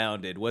States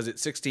founded? Was it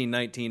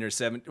 1619 or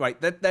 7? Right.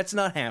 That's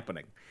not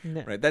happening.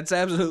 No. Right. That's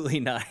absolutely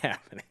not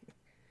happening.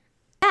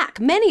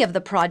 Many of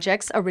the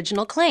project's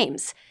original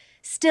claims.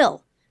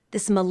 Still,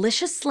 this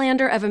malicious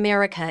slander of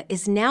America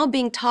is now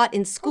being taught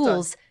in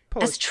schools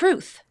Pause. as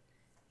truth.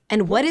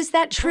 And what is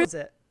that truth?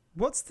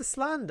 What's the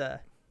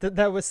slander? That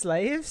there were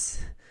slaves?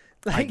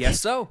 I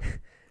guess so.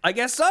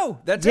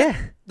 That's Yeah.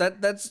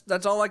 it.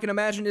 That's all I can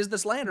imagine is the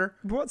slander.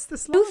 What's the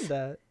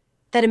slander?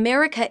 That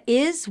America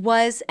is,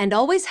 was, and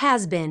always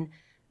has been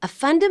a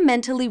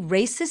fundamentally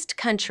racist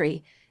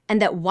country,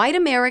 and that white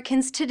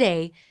Americans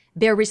today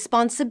bear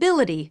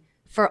responsibility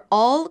for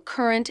all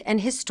current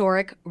and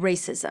historic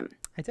racism.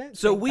 I don't.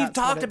 So think we've that's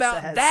what talked it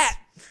about says. that.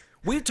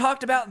 We've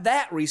talked about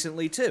that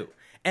recently too.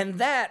 And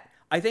that,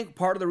 I think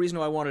part of the reason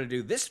why I wanted to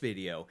do this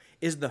video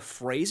is the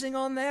phrasing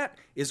on that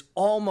is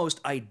almost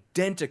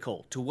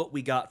identical to what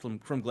we got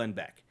from Glenn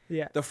Beck.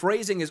 Yeah. The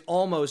phrasing is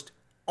almost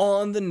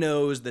on the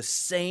nose, the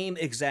same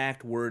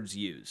exact words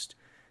used.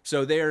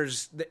 So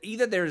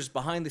either there's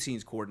behind the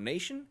scenes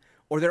coordination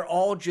or they're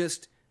all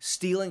just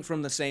stealing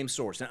from the same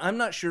source. And I'm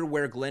not sure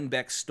where Glenn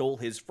Beck stole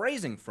his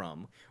phrasing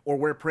from or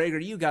where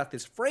Prager, you got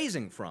this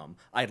phrasing from.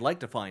 I'd like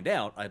to find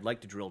out. I'd like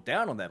to drill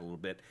down on that a little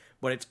bit,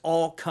 but it's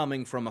all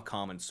coming from a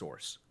common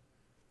source.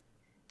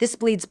 This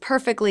bleeds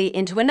perfectly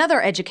into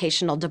another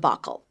educational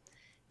debacle.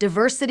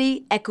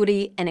 Diversity,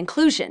 equity, and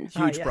inclusion.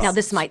 Huge problem. Now,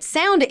 this might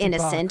sound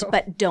innocent, Debacle.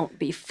 but don't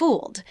be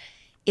fooled.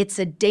 It's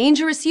a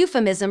dangerous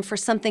euphemism for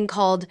something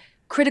called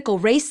critical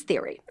race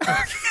theory.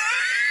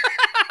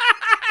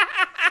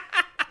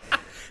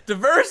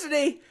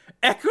 Diversity,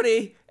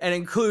 equity, and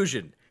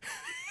inclusion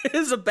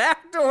is a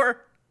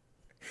backdoor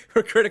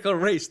for critical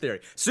race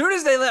theory. Soon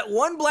as they let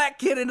one black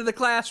kid into the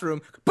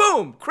classroom,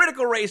 boom,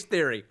 critical race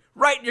theory,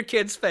 right in your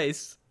kid's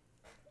face.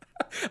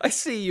 I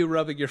see you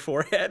rubbing your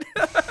forehead.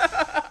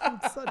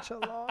 It's such a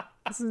lot.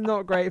 This is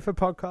not great for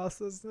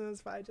podcast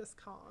listeners, but I just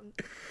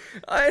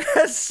can't.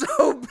 That's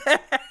so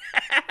bad.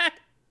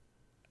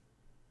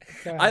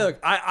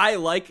 I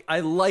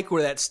like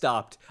where that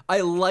stopped.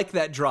 I like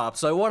that drop,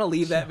 so I want to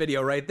leave that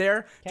video right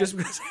there, just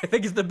because I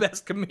think it's the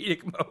best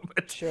comedic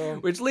moment. Sure.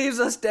 Which leaves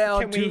us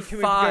down to 5. Can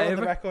we go on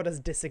the record as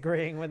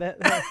disagreeing with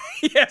it?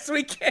 Yes,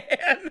 we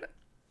can.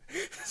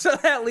 So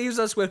that leaves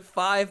us with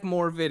 5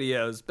 more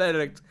videos.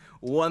 Benedict,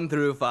 1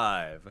 through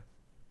 5.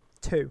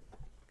 2.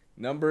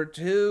 Number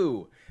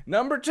 2.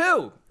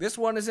 This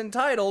one is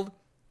entitled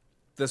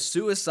 "The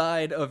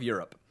Suicide of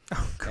Europe."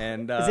 Oh, God.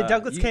 And is it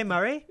Douglas K.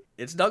 Murray?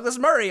 It's Douglas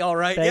Murray, all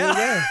right. There you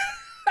go.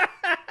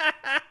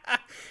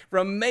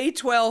 From May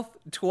 12th,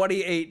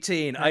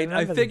 2018.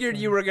 I figured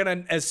you were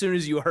gonna, as soon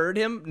as you heard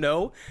him,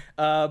 no.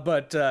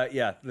 But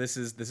this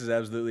is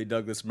absolutely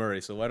Douglas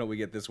Murray. So why don't we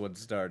get this one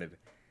started?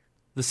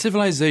 The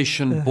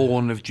civilization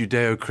born of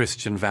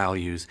Judeo-Christian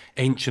values,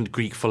 ancient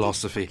Greek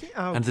philosophy,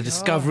 and the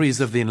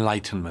discoveries of the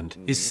Enlightenment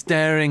is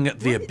staring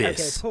at the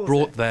abyss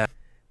brought there.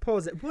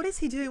 Pause it. What is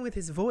he doing with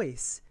his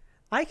voice?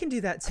 I can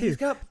do that too. He's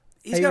got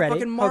ready?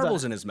 fucking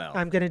marbles in his mouth.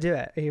 I'm going to do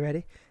it. Are you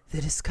ready?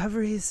 The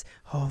discoveries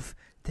of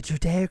the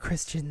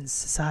Judeo-Christian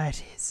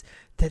societies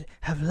that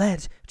have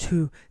led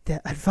to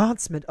the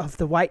advancement of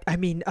the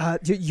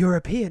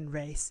European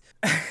race.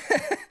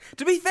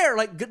 To be fair,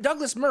 like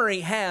Douglas Murray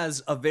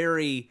has a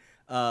very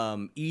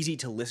easy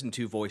to listen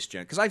to voice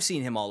gen, because I've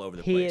seen him all over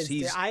the place.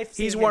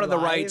 He's one of the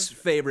right's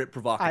favorite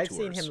provocateurs. I've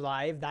seen him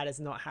live. That is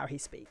not how he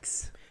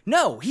speaks.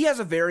 No, he has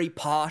a very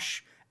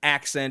posh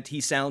accent.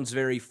 He sounds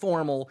very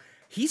formal.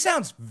 He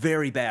sounds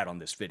very bad on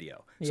this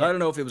video. So I don't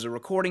know if it was a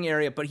recording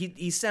area, but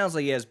he sounds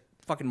like he has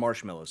fucking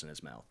marshmallows in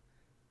his mouth.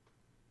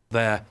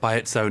 There by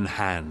its own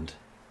hand.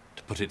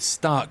 To put it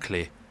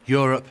starkly,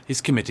 Europe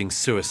is committing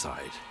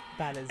suicide.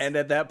 That is and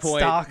at that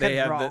point, they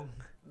have wrong.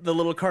 The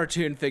little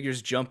cartoon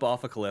figures jump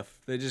off a cliff.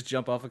 They just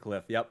jump off a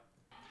cliff. Yep.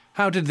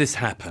 How did this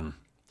happen?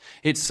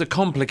 It's a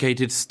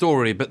complicated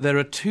story, but there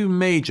are 2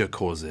 major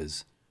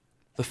causes.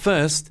 The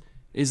first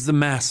is the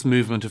mass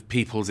movement of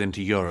peoples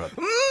into Europe.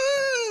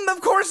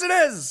 Of course it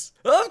is!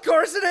 Of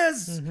course it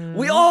is! Mm-hmm.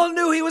 We all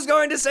knew he was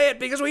going to say it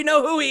because we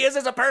know who he is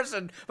as a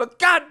person. But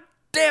god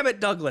damn it,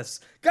 Douglas!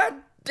 God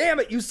damn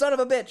it, you son of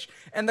a bitch!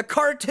 And the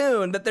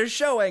cartoon that they're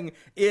showing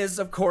is,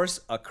 of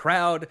course, a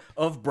crowd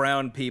of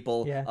brown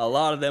people, a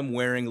lot of them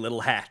wearing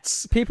little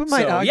hats. People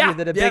might argue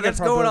that a bigger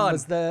problem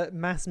was the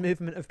mass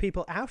movement of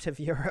people out of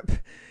Europe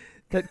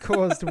that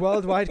caused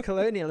worldwide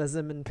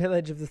colonialism and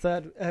pillage of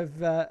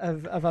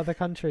of other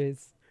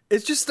countries.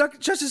 It's just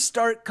a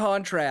stark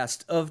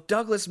contrast of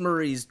Douglas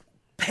Murray's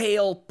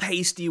pale,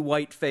 pasty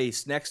white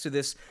face next to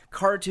this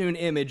cartoon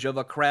image of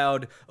a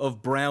crowd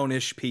of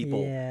brownish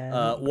people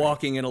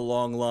walking in a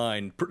long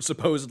line,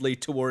 supposedly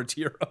towards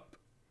Europe.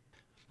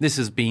 This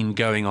has been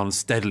going on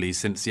steadily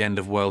since the end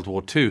of World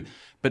War II,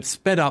 but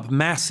sped up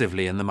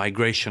massively in the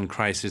migration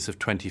crisis of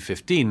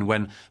 2015,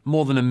 when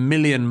more than 1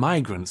 million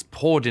migrants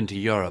poured into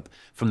Europe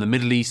from the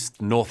Middle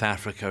East, North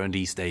Africa, and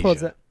East Asia.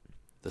 Pause it.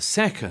 The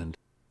second...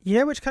 You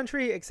know which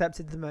country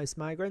accepted the most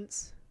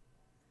migrants?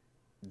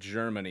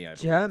 Germany, I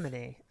believe.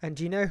 Germany. And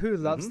do you know who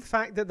loves the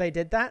fact that they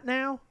did that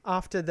now,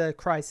 after the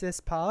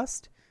crisis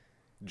passed?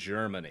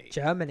 Germany.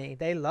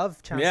 They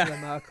love Chancellor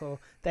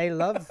Merkel. They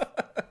love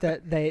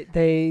that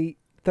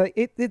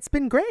it's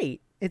been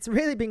great. It's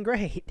really been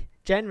great,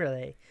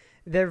 generally.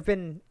 There have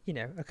been,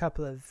 a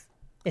couple of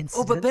incidents.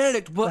 Oh, but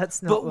Benedict,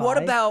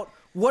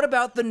 what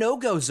about the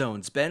no-go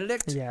zones,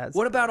 Benedict? Yeah,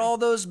 what about all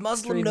those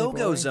Muslim extremely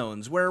no-go boring.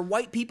 zones where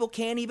white people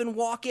can't even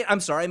walk in? I'm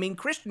sorry, I mean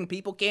Christian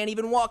people can't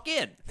even walk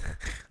in.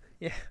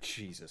 Yeah.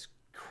 Jesus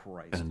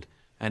Christ.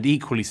 And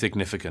equally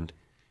significant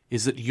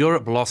is that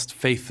Europe lost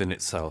faith in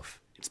itself,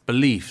 its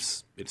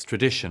beliefs, its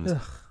traditions,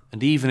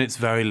 and even its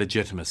very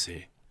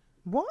legitimacy.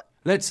 What?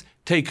 Let's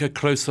take a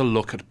closer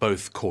look at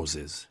both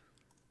causes.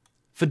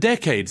 For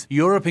decades,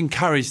 Europe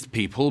encouraged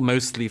people,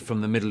 mostly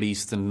from the Middle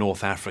East and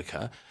North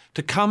Africa,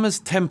 to come as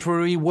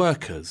temporary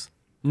workers.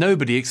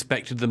 Nobody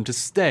expected them to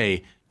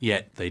stay,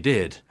 yet they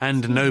did.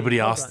 And nobody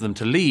asked them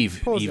to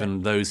leave,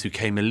 even those who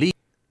came illegally.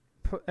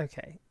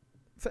 Okay.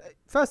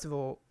 First of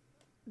all,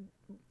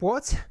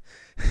 what?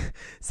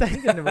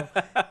 Second of all,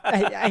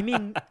 I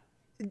mean,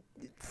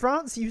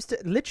 France used to,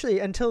 literally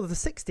until the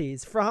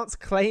 60s, France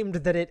claimed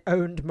that it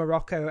owned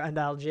Morocco and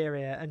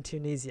Algeria and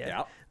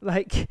Tunisia.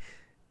 Yeah.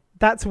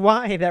 That's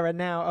why there are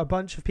now a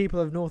bunch of people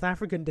of North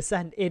African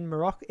descent in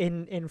Morocco,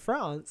 in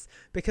France,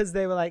 because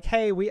they were like,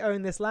 hey, we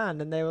own this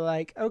land. And they were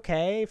like,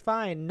 okay,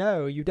 fine.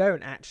 No, you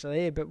don't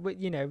actually. But,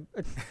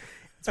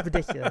 it's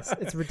ridiculous.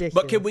 It's ridiculous.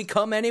 But can we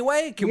come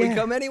anyway? Can we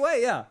come anyway?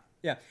 Yeah.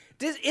 Yeah.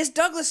 Is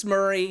Douglas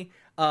Murray,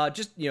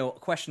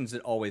 questions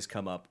that always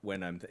come up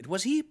when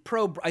was he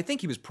I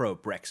think he was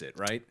pro-Brexit,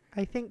 right?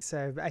 I think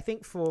so. But I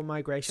think for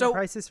migration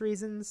crisis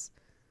reasons.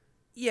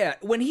 Yeah,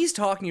 when he's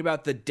talking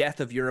about the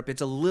death of Europe,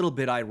 it's a little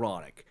bit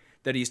ironic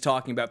that he's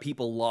talking about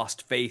people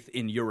lost faith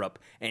in Europe,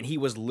 and he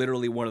was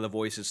literally one of the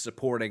voices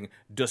supporting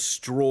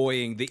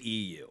destroying the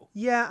EU.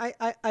 Yeah,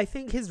 I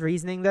think his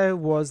reasoning, though,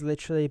 was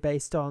literally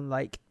based on,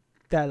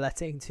 they're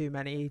letting too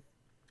many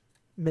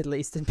Middle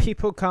Eastern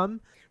people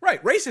come.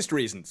 Right, racist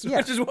reasons,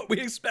 which is what we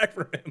expect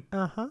from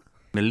him.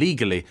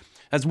 Illegally,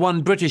 As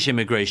one British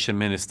immigration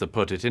minister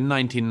put it in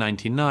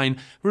 1999,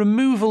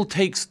 removal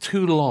takes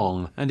too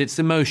long and it's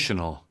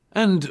emotional.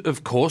 And,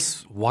 of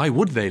course, why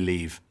would they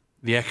leave?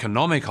 The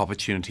economic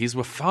opportunities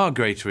were far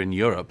greater in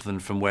Europe than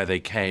from where they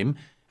came,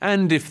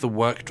 and if the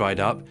work dried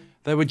up,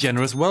 there were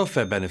generous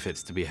welfare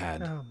benefits to be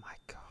had. Oh my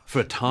God. For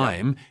a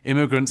time,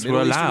 immigrants Middle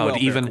were Eastern allowed,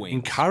 welfare even queens.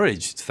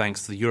 encouraged,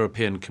 thanks to the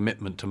European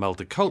commitment to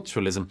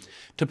multiculturalism,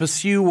 to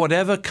pursue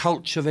whatever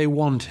culture they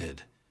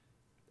wanted.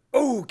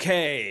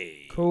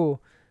 Okay.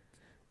 Cool.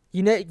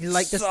 You know,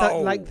 like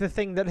So- like the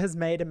thing that has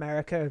made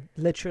America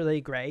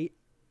literally great.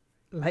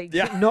 Like,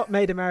 Yeah. not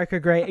made America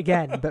great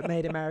again, but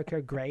made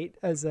America great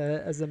as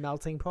a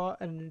melting pot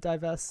and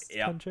diverse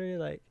Yep. country.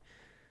 Like,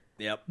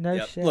 Yep. No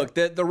yep. shit. Look,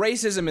 the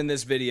racism in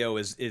this video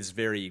is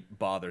very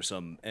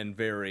bothersome and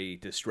very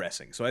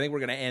distressing. So I think we're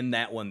going to end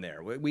that one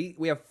there. We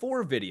have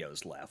 4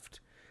 videos left.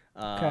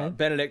 Okay.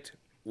 Benedict,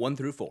 1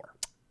 through 4.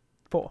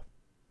 4.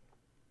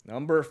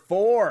 Number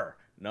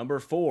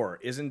 4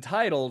 is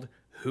entitled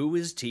 "Who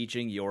is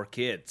Teaching Your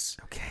Kids?"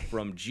 Okay.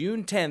 From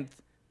June 10th,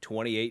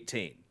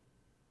 2018.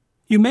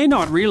 You may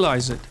not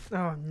realize it,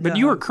 Oh no. but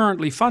you are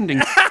currently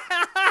funding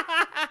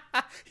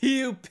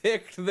You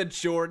picked the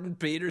Jordan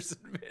Peterson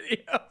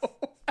video.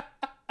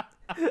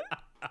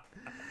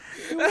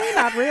 You may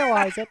not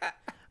realize it,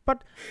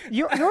 but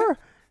your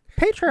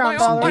Patreon My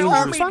dollars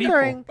are own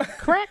funding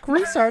crack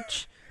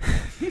research.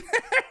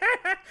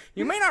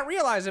 You may not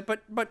realize it,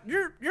 but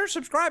you're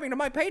subscribing to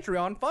my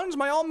Patreon funds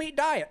my all-meat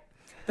diet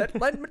that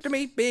led to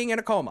me being in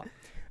a coma.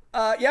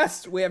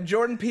 Yes, we have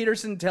Jordan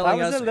Peterson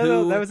telling us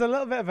who... There was a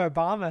little bit of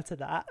Obama to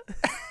that.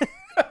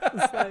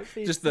 It's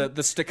like, Just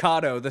the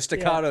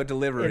staccato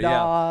delivery, it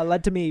yeah.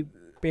 led to me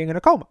being in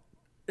a coma.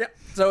 Yeah.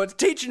 So it's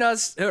teaching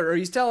us, or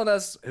he's telling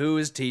us who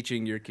is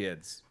teaching your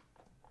kids.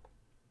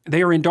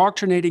 They are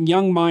indoctrinating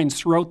young minds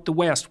throughout the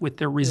West with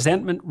their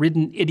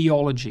resentment-ridden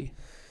ideology.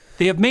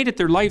 They have made it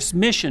their life's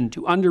mission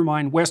to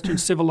undermine Western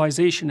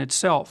civilization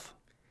itself,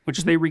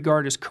 which they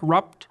regard as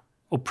corrupt,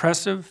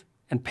 oppressive,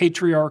 and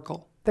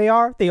patriarchal. They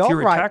are the If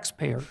you're a alt-right.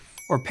 taxpayer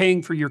or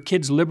paying for your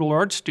kid's liberal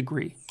arts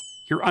degree,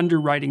 you're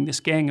underwriting this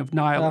gang of Oh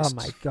nihilists.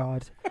 my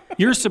God.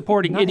 You're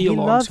supporting He ideologues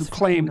loves who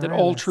claim fucking that all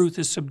nihilists. truth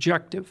is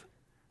subjective,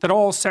 that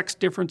all sex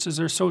differences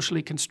are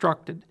socially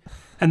constructed,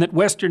 and that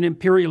Western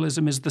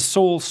imperialism is the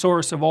sole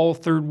source of all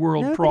third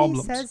world Nobody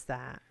problems. says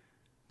that.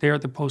 They are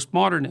the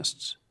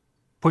postmodernists,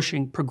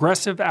 pushing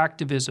progressive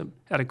activism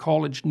at a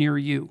college near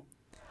you.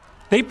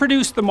 They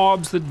produce the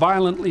mobs that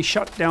violently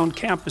shut down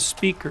campus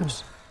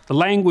speakers, the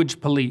language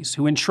police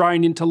who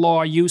enshrine into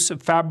law use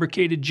of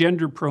fabricated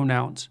gender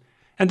pronouns,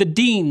 and the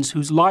deans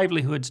whose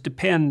livelihoods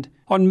depend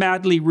on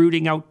madly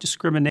rooting out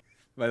discrimination.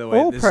 By the way,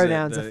 All this is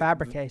pronouns are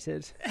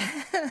fabricated.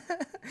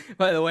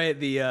 By the way,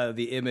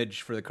 the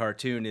image for the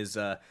cartoon is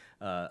a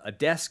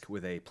desk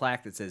with a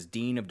plaque that says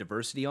Dean of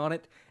Diversity on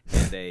it,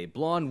 and a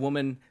blonde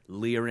woman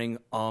leering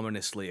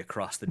ominously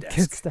across the desk.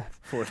 Good stuff.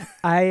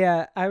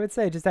 I would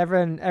say just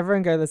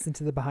everyone go listen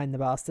to the Behind the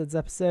Bastards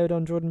episode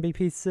on Jordan B.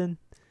 Peterson.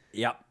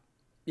 Yep,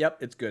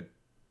 it's good.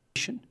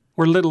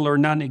 Where little or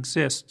none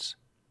exists.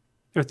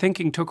 Their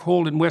thinking took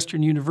hold in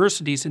Western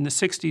universities in the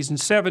 60s and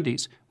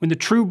 70s when the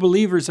true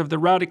believers of the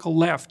radical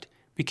left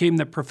became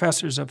the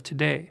professors of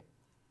today.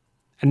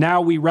 And now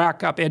we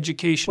rack up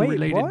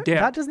education-related Wait, what? debt.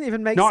 That doesn't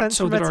even make not sense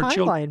so from a that our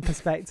children timeline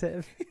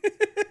perspective.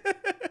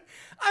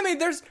 I mean, It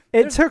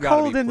there's took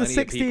gotta hold be in the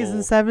plenty of 60s people-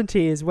 and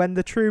 70s when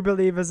the true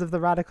believers of the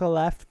radical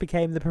left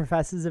became the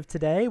professors of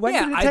today. When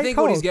Yeah, did it I take think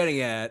hold? what he's getting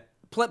at,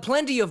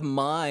 plenty of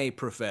my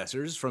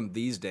professors from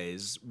these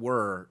days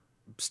were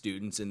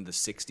students in the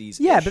 60s.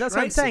 Yeah, but that's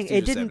what I'm saying. 60s or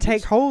It didn't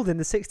take 70s. hold in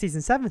the 60s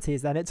and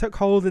 70s then. It took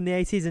hold in the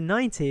 80s and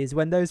 90s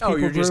when those people Oh,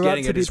 you're just grew up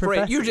getting to at be his phrase.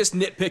 professors. You're just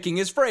nitpicking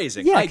his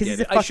phrasing. Yeah, I 'cause get he's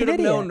a it. I should have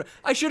fucking known. idiot.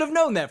 I should have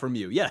known that from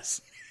you.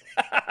 Yes.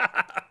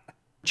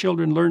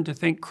 Children learn to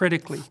think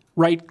critically,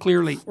 write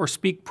clearly, or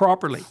speak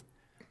properly,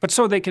 but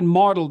so they can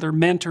model their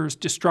mentor's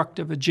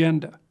destructive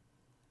agenda.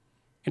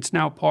 It's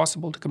now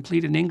possible to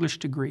complete an English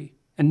degree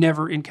and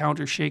never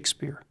encounter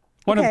Shakespeare.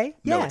 Okay,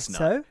 No, yeah, it's not.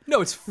 so...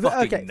 No, it's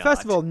fucking okay, not.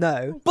 first of all,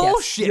 no.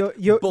 Bullshit. Yes,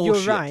 you're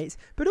Bullshit. right.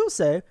 But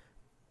also,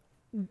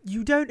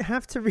 you don't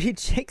have to read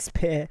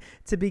Shakespeare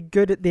to be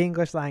good at the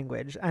English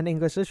language and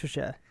English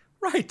literature.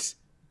 Right.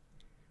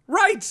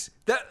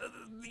 That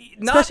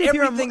not Especially if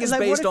you're everything is like,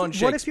 based on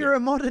Shakespeare. What if you're a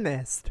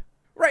modernist?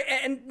 Right,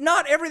 and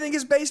not everything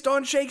is based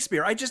on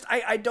Shakespeare. I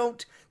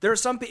don't. There are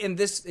some in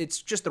this.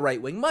 It's just the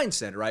right wing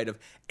mindset, right? Of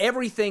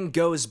everything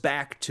goes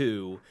back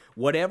to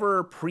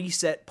whatever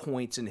preset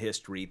points in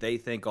history they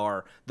think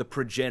are the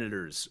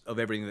progenitors of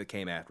everything that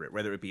came after it.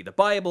 Whether it be the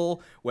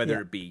Bible, whether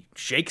it be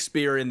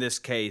Shakespeare in this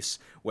case,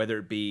 whether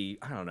it be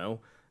I don't know,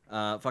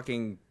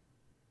 fucking.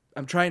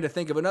 I'm trying to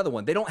think of another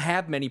one. They don't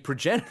have many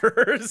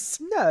progenitors.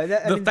 No,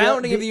 the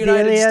founding of the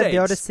United Iliad, States, the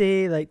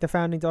Odyssey, like the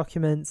founding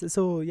documents. It's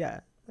all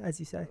as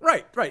you say.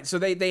 Right. So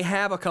they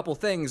have a couple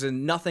things,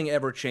 and nothing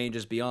ever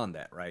changes beyond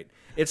that, right?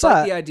 It's But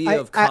like the idea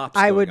of cops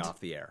going off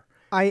the air.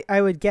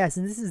 I would guess,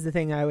 and this is the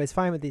thing I always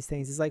find with these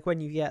things, is like when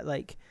you get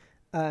like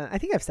I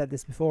think I've said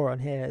this before on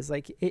here, is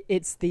like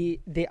it's the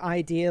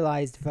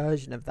idealized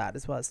version of that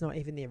as well. It's not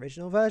even the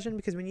original version,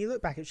 because when you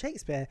look back at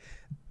Shakespeare,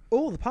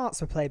 all the parts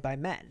were played by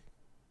men,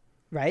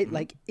 right? Mm-hmm.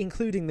 Like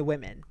including the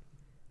women.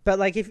 But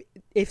like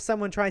if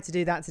someone tried to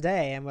do that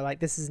today and were like,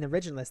 this is an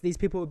originalist, these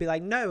people would be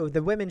like, no,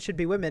 the women should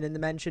be women and the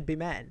men should be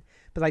men.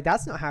 But like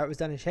that's not how it was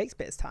done in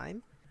Shakespeare's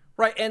time.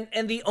 Right,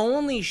 and the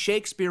only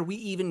Shakespeare we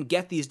even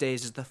get these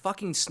days is the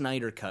fucking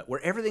Snyder cut, where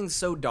everything's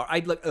so dark.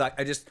 I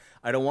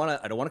don't want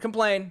to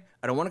complain.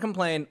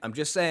 I'm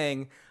just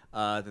saying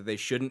that they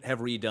shouldn't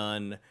have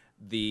redone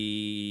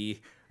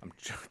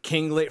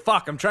King Lear.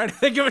 Fuck, I'm trying to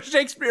think of a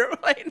Shakespeare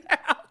right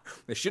now.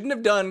 They shouldn't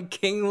have done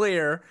King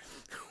Lear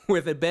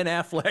with Ben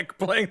Affleck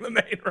playing the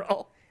main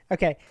role.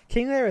 Okay,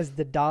 King Lear is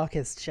the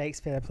darkest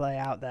Shakespeare play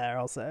out there.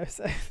 Also,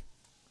 so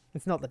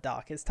it's not the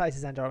darkest.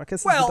 Titus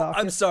Andronicus. Well, is the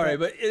darkest, I'm sorry,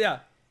 but yeah.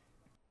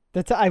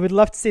 I would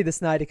love to see the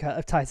Snyder cut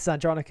of Titus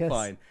Andronicus.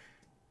 Fine.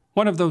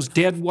 One of those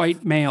dead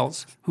white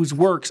males whose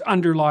works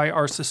underlie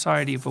our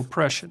society of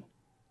oppression.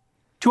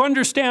 To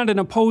understand and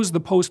oppose the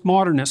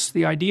postmodernists,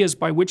 the ideas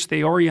by which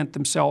they orient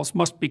themselves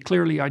must be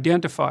clearly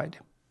identified.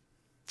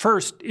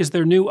 First is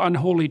their new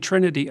unholy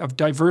trinity of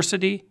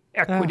diversity,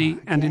 equity,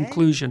 and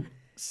inclusion.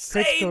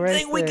 Same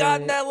thing we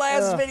got in that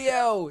last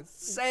video.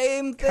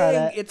 Same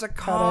thing. It's a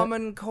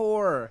common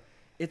core.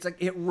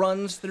 It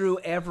runs through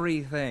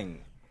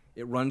everything.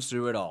 It runs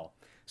through it all.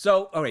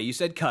 So, okay, you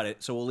said cut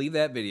it, so we'll leave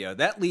that video.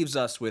 That leaves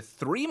us with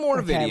 3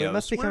 more videos. We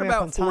must be coming We're about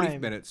up on 40 time.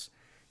 minutes.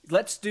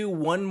 Let's do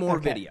one more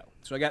video.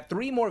 So I got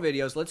 3 more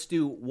videos. Let's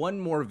do one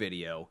more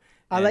video.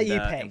 I'll let you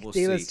pick. We'll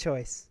Dealer's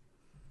choice.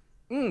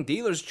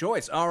 Dealer's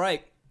choice. All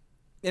right.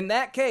 In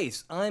that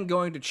case, I'm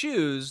going to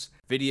choose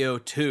video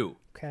 2.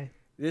 Okay.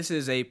 This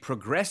is a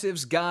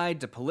progressive's guide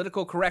to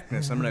political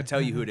correctness. I'm going to tell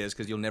you who it is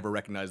because you'll never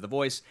recognize the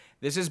voice.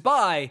 This is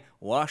by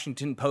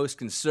Washington Post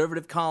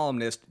conservative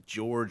columnist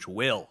George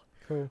Will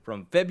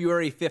from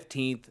February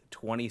 15th,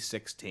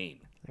 2016.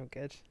 Oh,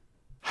 good.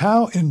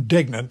 How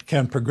indignant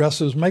can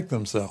progressives make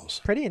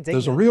themselves? Pretty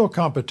indignant. There's a real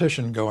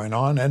competition going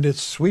on, and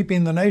it's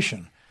sweeping the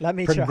nation. Let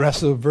me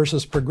Progressive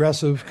versus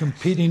progressive,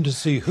 competing to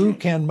see who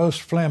can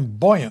most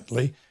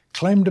flamboyantly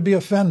claim to be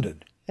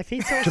offended. If he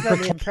talks about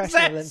the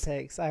Impression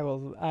Olympics, I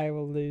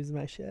will lose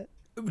my shit.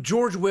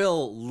 George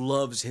Will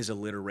loves his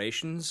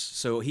alliterations,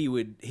 so he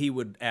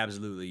would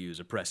absolutely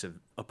use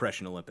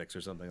Oppression Olympics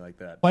or something like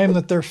that. Claim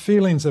that their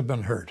feelings have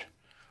been hurt,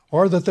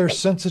 or that their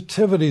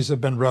sensitivities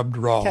have been rubbed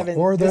raw, Kevin,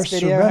 or their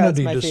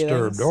serenity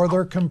disturbed, feelings. or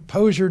their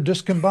composure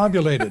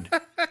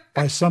discombobulated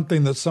by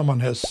something that someone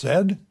has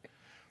said,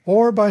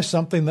 or by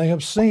something they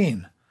have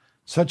seen,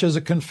 such as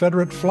a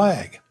Confederate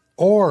flag,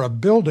 or a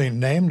building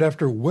named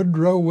after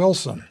Woodrow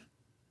Wilson.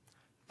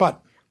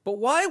 But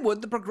why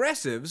would the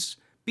progressives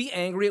be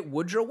angry at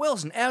Woodrow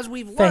Wilson? As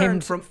we've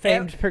learned from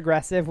famed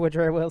progressive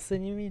Woodrow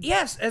Wilson, you mean?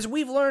 Yes, as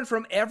we've learned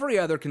from every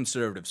other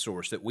conservative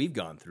source that we've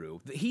gone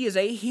through, he is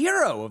a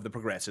hero of the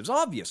progressives,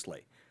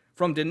 obviously.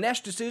 From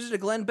Dinesh D'Souza to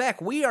Glenn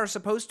Beck, we are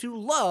supposed to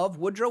love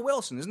Woodrow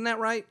Wilson. Isn't that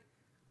right?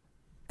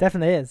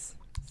 Definitely is.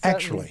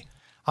 Actually,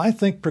 I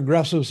think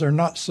progressives are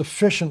not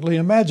sufficiently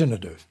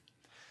imaginative.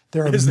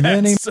 There are Is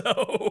many... that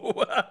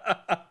so?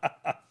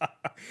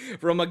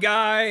 From a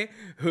guy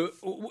who,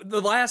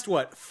 the last,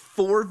 4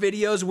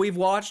 videos we've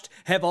watched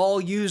have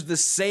all used the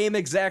same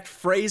exact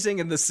phrasing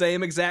and the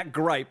same exact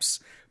gripes,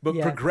 but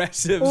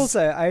progressives...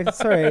 Also,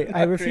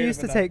 I refuse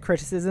to take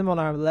criticism on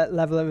our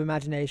level of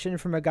imagination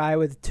from a guy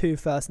with 2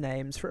 first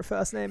names for a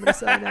first name and a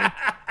surname.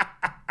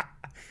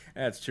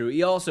 That's true.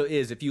 He also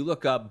is, if you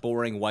look up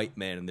boring white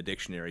man in the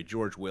dictionary,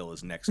 George Will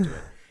is next to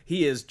it.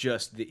 He is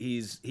just,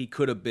 he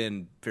could have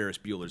been Ferris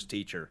Bueller's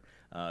teacher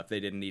if they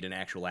didn't need an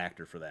actual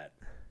actor for that.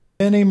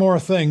 Many more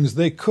things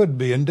they could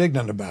be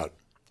indignant about,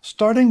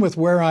 starting with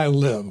where I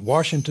live,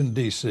 Washington,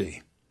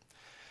 D.C.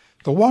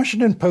 The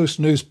Washington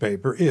Post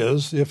newspaper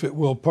is, if it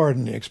will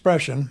pardon the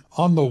expression,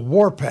 on the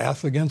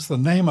warpath against the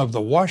name of the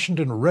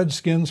Washington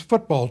Redskins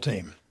football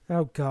team.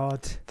 Oh,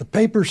 God. The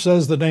paper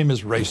says the name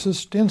is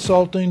racist,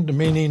 insulting,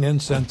 demeaning,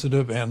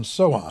 insensitive, and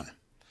so on.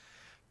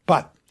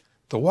 But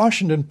the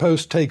Washington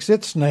Post takes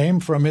its name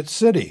from its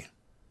city,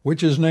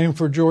 which is named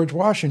for George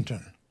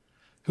Washington,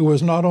 who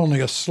was not only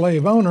a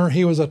slave owner,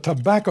 he was a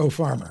tobacco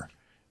farmer,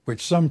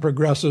 which some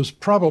progressives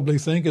probably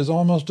think is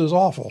almost as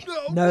awful.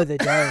 No, they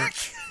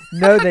don't.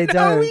 No, they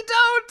don't. No, we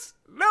don't.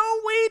 No,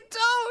 we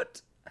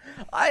don't.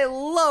 I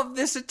love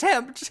this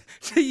attempt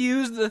to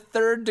use the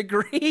third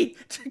degree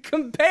to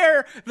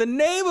compare the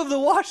name of the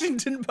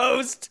Washington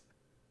Post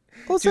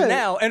to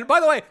now. And by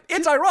the way,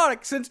 it's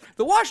ironic since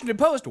the Washington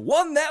Post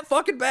won that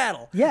fucking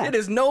battle. Yeah. It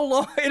is no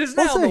longer. It is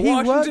now also, the he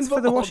Washington works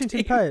for the Washington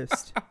team.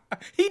 Post.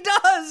 He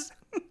does.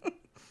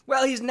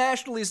 Well, he's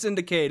nationally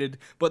syndicated,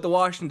 but the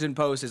Washington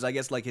Post is, I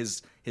guess, like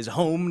his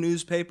home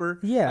newspaper.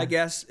 Yeah. I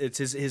guess it's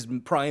his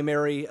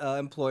primary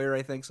employer,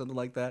 I think, something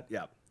like that.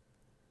 Yeah.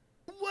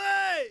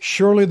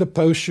 Surely the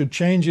Post should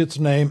change its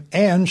name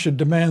and should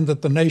demand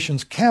that the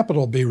nation's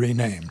capital be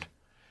renamed,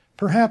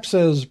 perhaps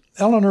as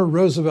Eleanor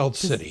Roosevelt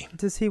City.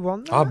 Does he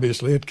want that?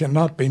 Obviously, it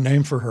cannot be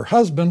named for her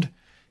husband.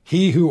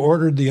 he who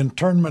ordered the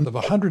internment of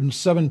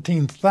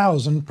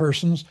 117,000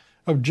 persons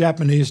of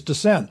Japanese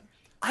descent.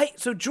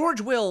 So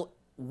George Will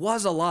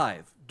was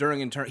alive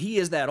during internment. He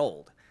is that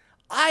old.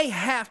 I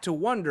have to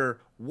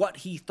wonder what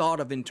he thought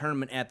of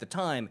internment at the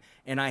time,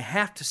 and I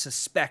have to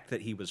suspect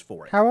that he was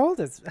for it. How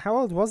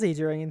old was he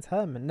during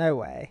internment? No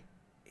way.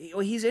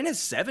 He's in his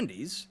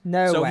 70s.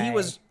 No way.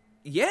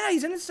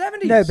 He's in his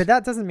 70s. No, but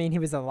that doesn't mean he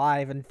was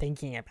alive and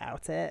thinking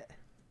about it.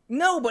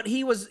 No, but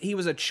he was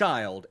a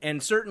child,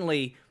 and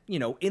certainly,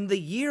 in the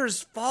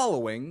years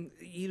following,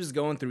 he was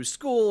going through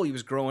school, he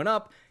was growing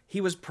up,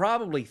 he was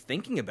probably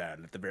thinking about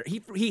it at the very.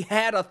 He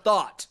had a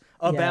thought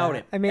about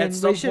it. I mean, at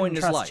some we shouldn't point in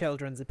his trust life.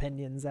 children's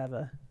opinions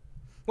ever.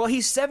 Well,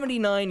 he's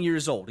 79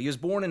 years old. He was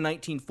born in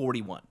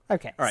 1941.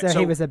 Okay, all right, so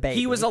he was a baby.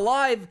 He was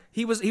alive.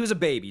 He was a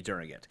baby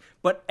during it.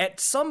 But at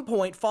some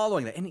point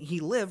following that, and he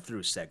lived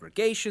through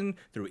segregation,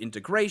 through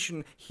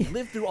integration. He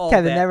lived through all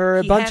Kevin, that. there were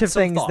a bunch had of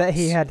some things thoughts. that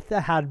he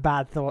had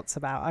bad thoughts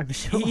about. I'm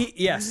sure.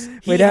 Yes,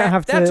 we don't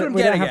have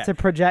to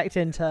project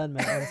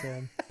internment onto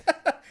him.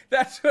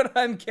 That's what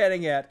I'm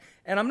getting at.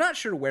 And I'm not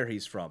sure where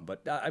he's from,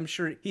 but I'm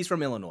sure he's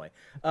from Illinois.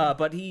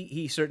 But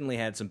he certainly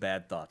had some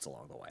bad thoughts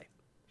along the way.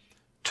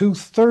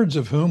 2/3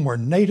 of whom were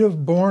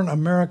native-born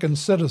American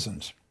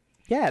citizens.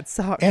 Yeah, it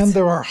sucks. And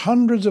there are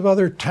hundreds of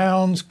other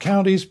towns,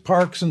 counties,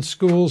 parks, and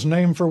schools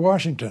named for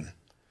Washington,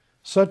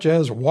 such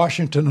as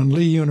Washington and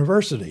Lee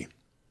University.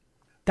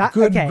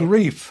 Good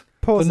grief.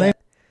 Pause it.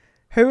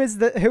 Who is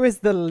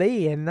the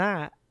Lee in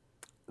that?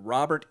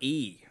 Robert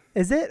E.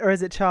 Is it, or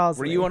is it Charles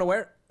Were Lee? you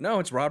unaware? No,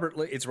 it's Robert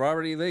Lee. It's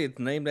Robert E. Lee. It's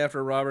named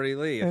after Robert E.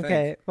 Lee, I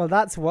think. Well,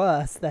 that's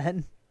worse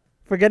then.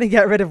 If we're going to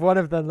get rid of one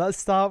of them, let's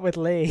start with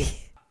Lee.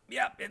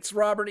 Yeah, it's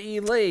Robert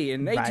E. Lee.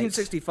 In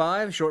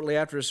 1865, shortly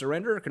after his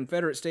surrender,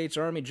 Confederate States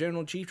Army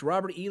General-in-Chief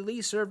Robert E.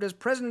 Lee served as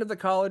president of the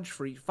college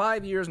for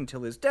 5 years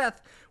until his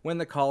death, when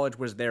the college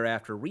was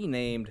thereafter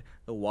renamed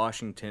the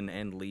Washington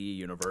and Lee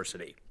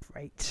University.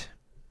 Great.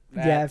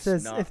 That's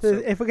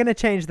if we're going to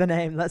change the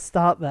name, let's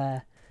start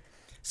there.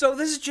 So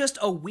this is just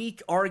a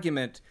weak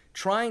argument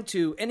trying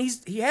to, and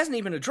he hasn't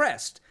even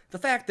addressed the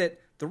fact that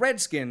the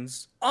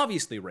Redskins,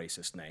 obviously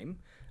racist name,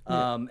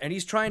 and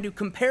he's trying to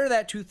compare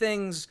that to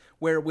things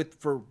where,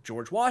 for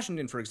George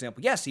Washington, for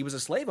example, yes, he was a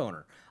slave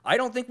owner. I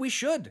don't think we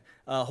should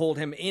hold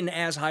him in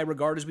as high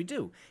regard as we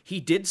do. He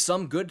did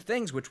some good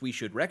things, which we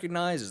should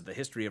recognize as the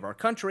history of our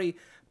country,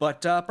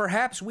 but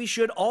perhaps we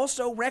should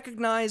also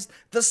recognize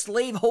the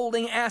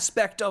slaveholding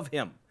aspect of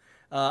him.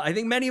 I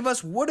think many of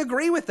us would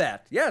agree with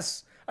that,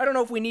 yes. I don't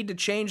know if we need to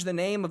change the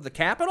name of the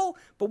capital,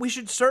 but we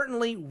should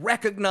certainly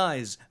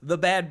recognize the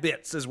bad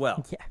bits as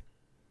well. Yeah.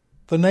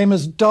 The name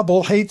is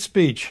double hate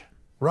speech.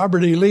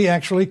 Robert E. Lee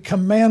actually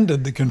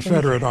commanded the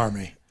Confederate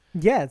Army.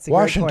 Yeah, it's a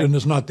Washington great point.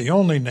 is not the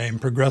only name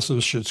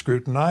progressives should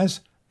scrutinize.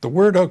 The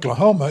word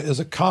Oklahoma is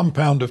a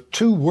compound of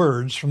 2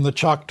 words from the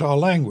Choctaw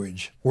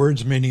language,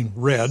 words meaning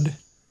red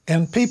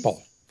and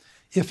people.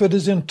 If it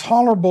is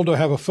intolerable to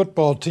have a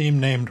football team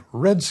named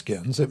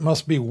Redskins, it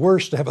must be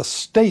worse to have a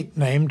state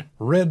named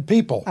Red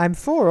People. I'm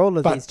for all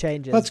of these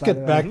changes. Let's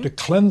get back to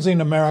cleansing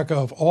America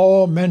of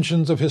all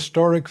mentions of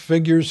historic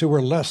figures who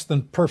were less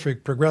than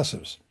perfect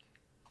progressives.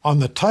 On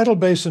the Tidal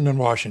Basin in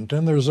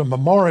Washington, there's a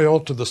memorial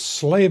to the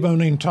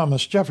slave-owning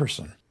Thomas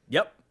Jefferson.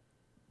 Yep.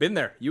 Been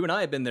there. You and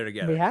I have been there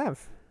together. We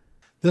have.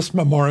 This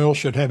memorial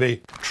should have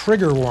a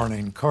trigger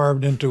warning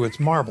carved into its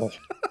marble.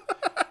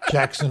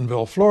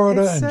 Jacksonville,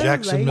 Florida, It's and so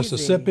Jackson, lazy.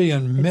 Mississippi,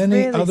 and It's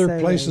many really other so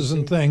places lazy.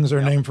 and things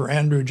are named for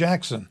Andrew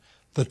Jackson,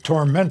 the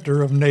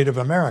tormentor of Native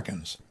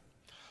Americans.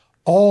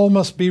 All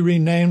must be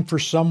renamed for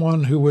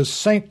someone who was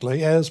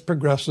saintly as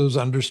progressives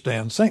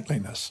understand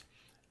saintliness.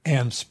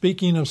 And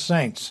speaking of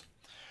saints,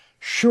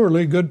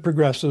 surely good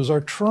progressives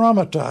are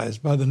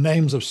traumatized by the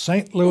names of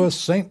St. Louis,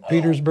 St.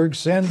 Petersburg,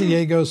 San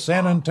Diego,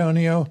 San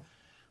Antonio,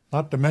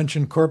 not to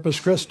mention Corpus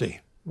Christi.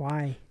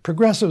 Why?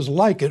 Progressives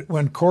like it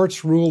when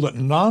courts rule that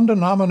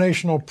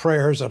non-denominational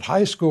prayers at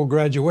high school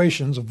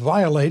graduations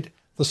violate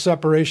the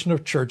separation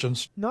of church and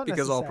state. Not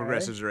because all necessarily.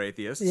 progressives are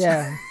atheists.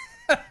 Yeah.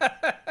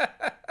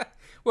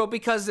 Well,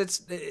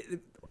 because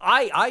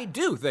I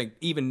do think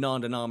even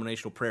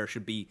non-denominational prayer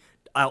should be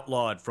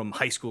outlawed from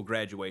high school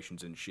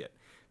graduations and shit.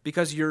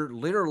 Because you're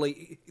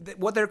literally,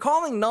 what they're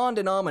calling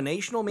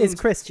non-denominational means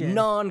Christian.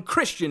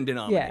 Non-Christian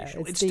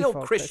denominational. it's it's still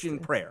default Christian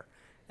prayer.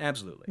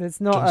 Absolutely.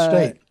 It's not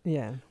state.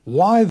 Yeah.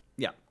 Why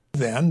Yeah.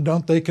 then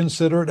don't they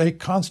consider it a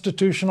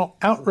constitutional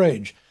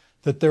outrage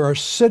that there are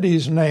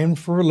cities named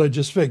for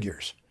religious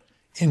figures,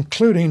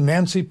 including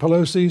Nancy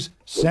Pelosi's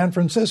San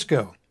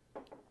Francisco?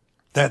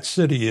 That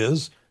city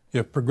is,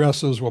 if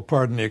progressives will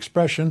pardon the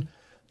expression,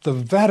 the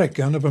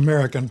Vatican of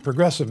American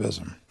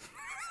progressivism.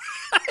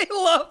 I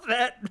love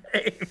that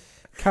name.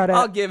 Cut it.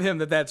 I'll give him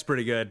that. That's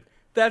pretty good.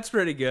 That's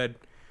pretty good.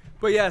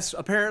 But yes,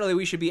 apparently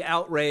we should be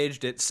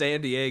outraged at San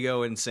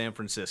Diego and San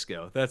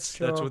Francisco. That's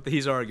what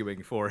he's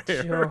arguing for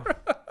here. Sure.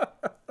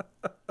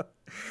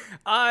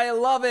 I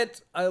love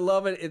it. I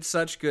love it. It's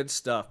such good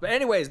stuff. But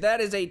anyways,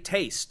 that is a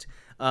taste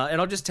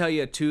And I'll just tell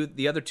you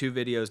the other two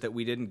videos that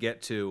we didn't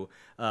get to.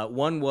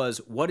 One was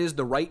What is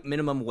the Right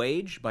Minimum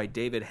Wage by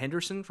David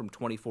Henderson from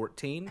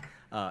 2014.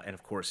 And,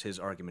 of course, his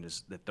argument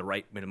is that the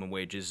right minimum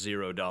wage is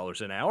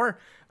 $0 an hour.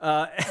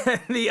 And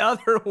the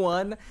other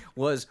one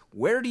was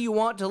Where Do You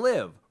Want to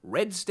Live?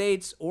 Red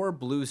States or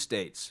Blue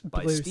States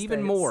by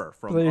Stephen Moore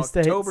from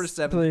October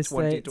 7th,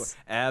 2020.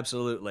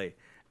 Absolutely.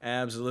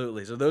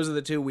 Absolutely. So those are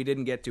the two we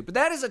didn't get to. But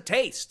that is a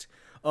taste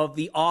of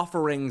the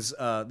offerings,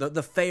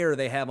 the fare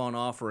they have on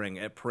offering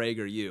at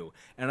PragerU.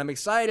 And I'm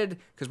excited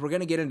because we're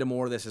going to get into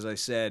more of this, as I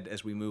said,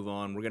 as we move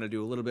on. We're going to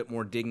do a little bit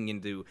more digging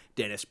into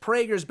Dennis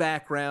Prager's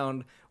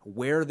background,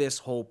 where this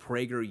whole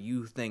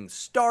PragerU thing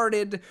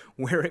started,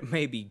 where it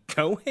may be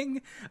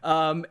going.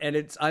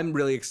 And I'm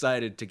really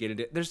excited to get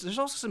into it. There's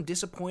also some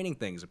disappointing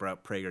things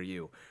about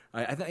PragerU.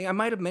 I think I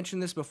might have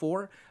mentioned this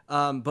before,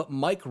 but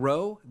Mike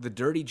Rowe, the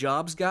Dirty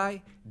Jobs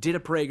guy, did a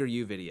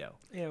PragerU video,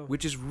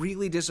 which is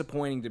really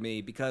disappointing to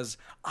me because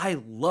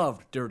I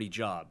loved Dirty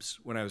Jobs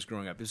when I was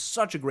growing up. It was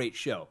such a great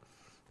show.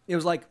 It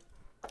was like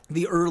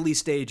the early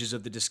stages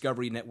of the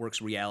Discovery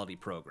Network's reality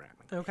programming.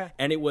 Okay.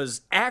 And it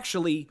was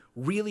actually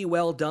really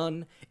well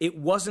done. It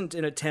wasn't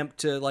an attempt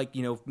to,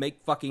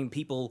 make fucking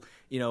people,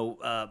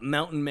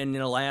 mountain men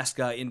in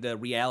Alaska into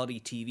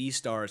reality TV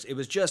stars. It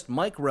was just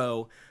Mike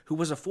Rowe, who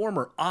was a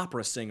former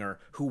opera singer,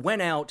 who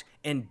went out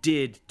and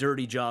did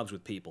dirty jobs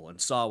with people and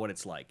saw what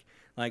it's like.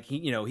 Like,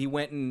 he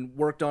went and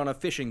worked on a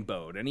fishing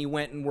boat, and he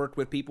went and worked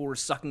with people who were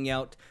sucking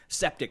out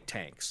septic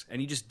tanks, and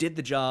he just did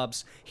the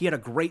jobs. He had a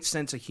great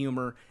sense of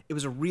humor. It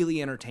was a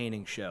really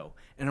entertaining show,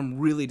 and I'm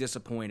really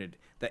disappointed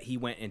that he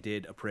went and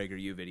did a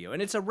PragerU video.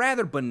 And it's a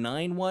rather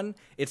benign one.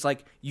 It's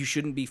like you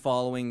shouldn't be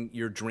following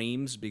your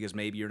dreams because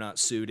maybe you're not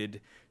suited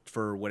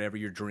for whatever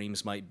your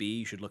dreams might be.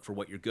 You should look for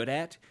what you're good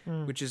at,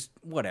 which is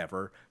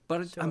whatever.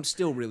 But I'm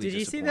still really disappointed. Did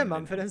you see the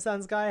Mumford &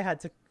 Sons guy had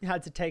to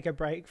take a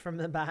break from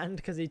the band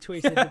because he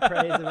tweeted the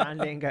praise of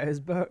Andy and Go's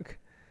book?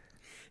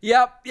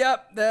 Yep.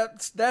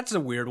 That's a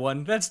weird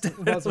one. That's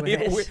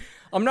definitely weird.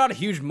 I'm not a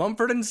huge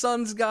Mumford &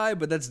 Sons guy,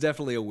 but that's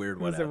definitely a weird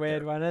one. It was a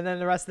weird one. And then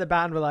the rest of the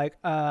band were like,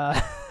 no.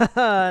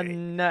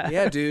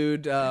 Yeah,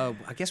 dude. I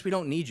guess we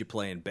don't need you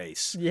playing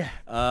bass. Yeah.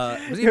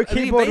 Was he Your a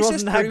keyboard bassist,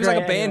 wasn't that or he was like a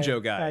great banjo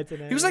anyway. guy? I don't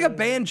know. He was like a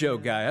banjo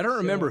guy. I don't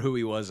remember who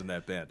he was in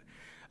that band.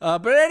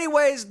 But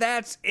anyways,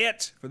 that's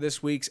it for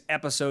this week's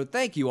episode.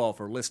 Thank you all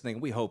for listening.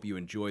 We hope you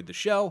enjoyed the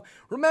show.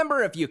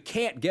 Remember, if you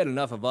can't get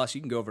enough of us, you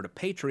can go over to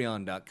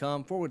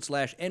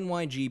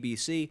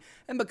patreon.com/NYGBC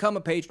and become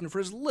a patron for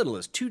as little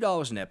as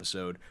 $2 an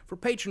episode for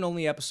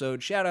patron-only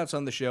episodes, shout-outs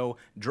on the show,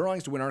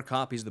 drawings to win our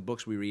copies of the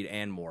books we read,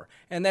 and more.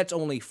 And that's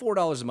only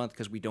 $4 a month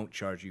because we don't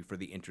charge you for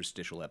the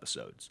interstitial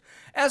episodes.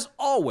 As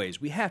always,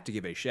 we have to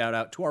give a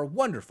shout-out to our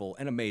wonderful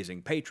and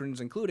amazing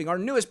patrons, including our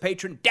newest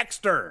patron,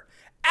 Dexter,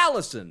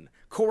 Allison,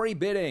 Corey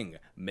Bidding,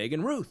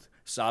 Megan Ruth,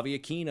 Savi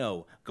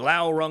Aquino,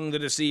 Glaurung the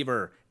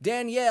Deceiver,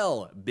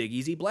 Danielle, Big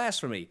Easy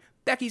Blasphemy,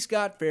 Becky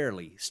Scott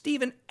Fairley,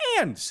 Stephen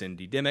and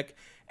Cindy Dimmick,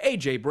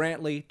 AJ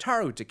Brantley,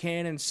 Taru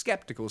Takanen,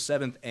 Skeptical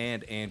 7th,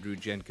 and Andrew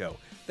Jenko.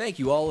 Thank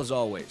you all, as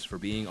always, for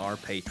being our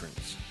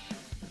patrons.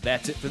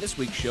 That's it for this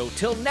week's show.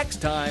 Till next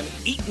time,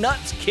 eat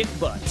nuts, kick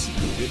butts.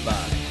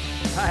 Goodbye.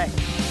 Bye.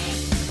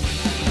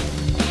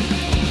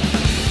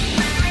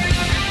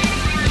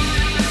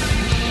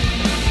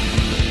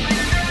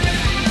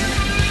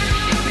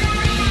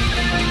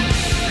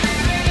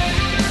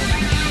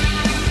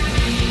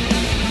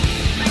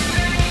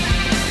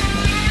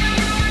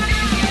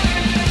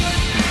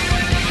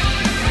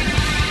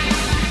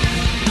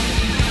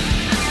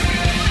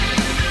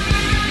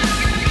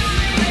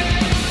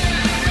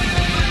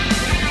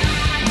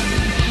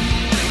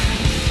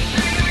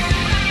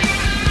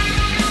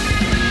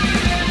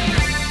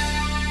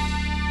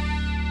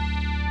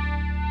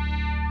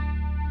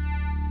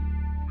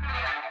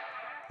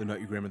 The Not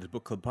Your Grandmother's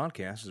Book Club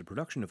podcast is a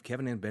production of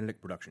Kevin and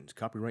Benedict Productions.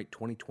 Copyright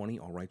 2020,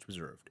 all rights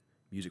reserved.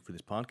 Music for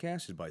this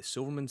podcast is by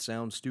Silverman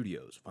Sound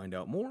Studios. Find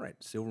out more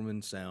at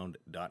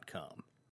silvermansound.com.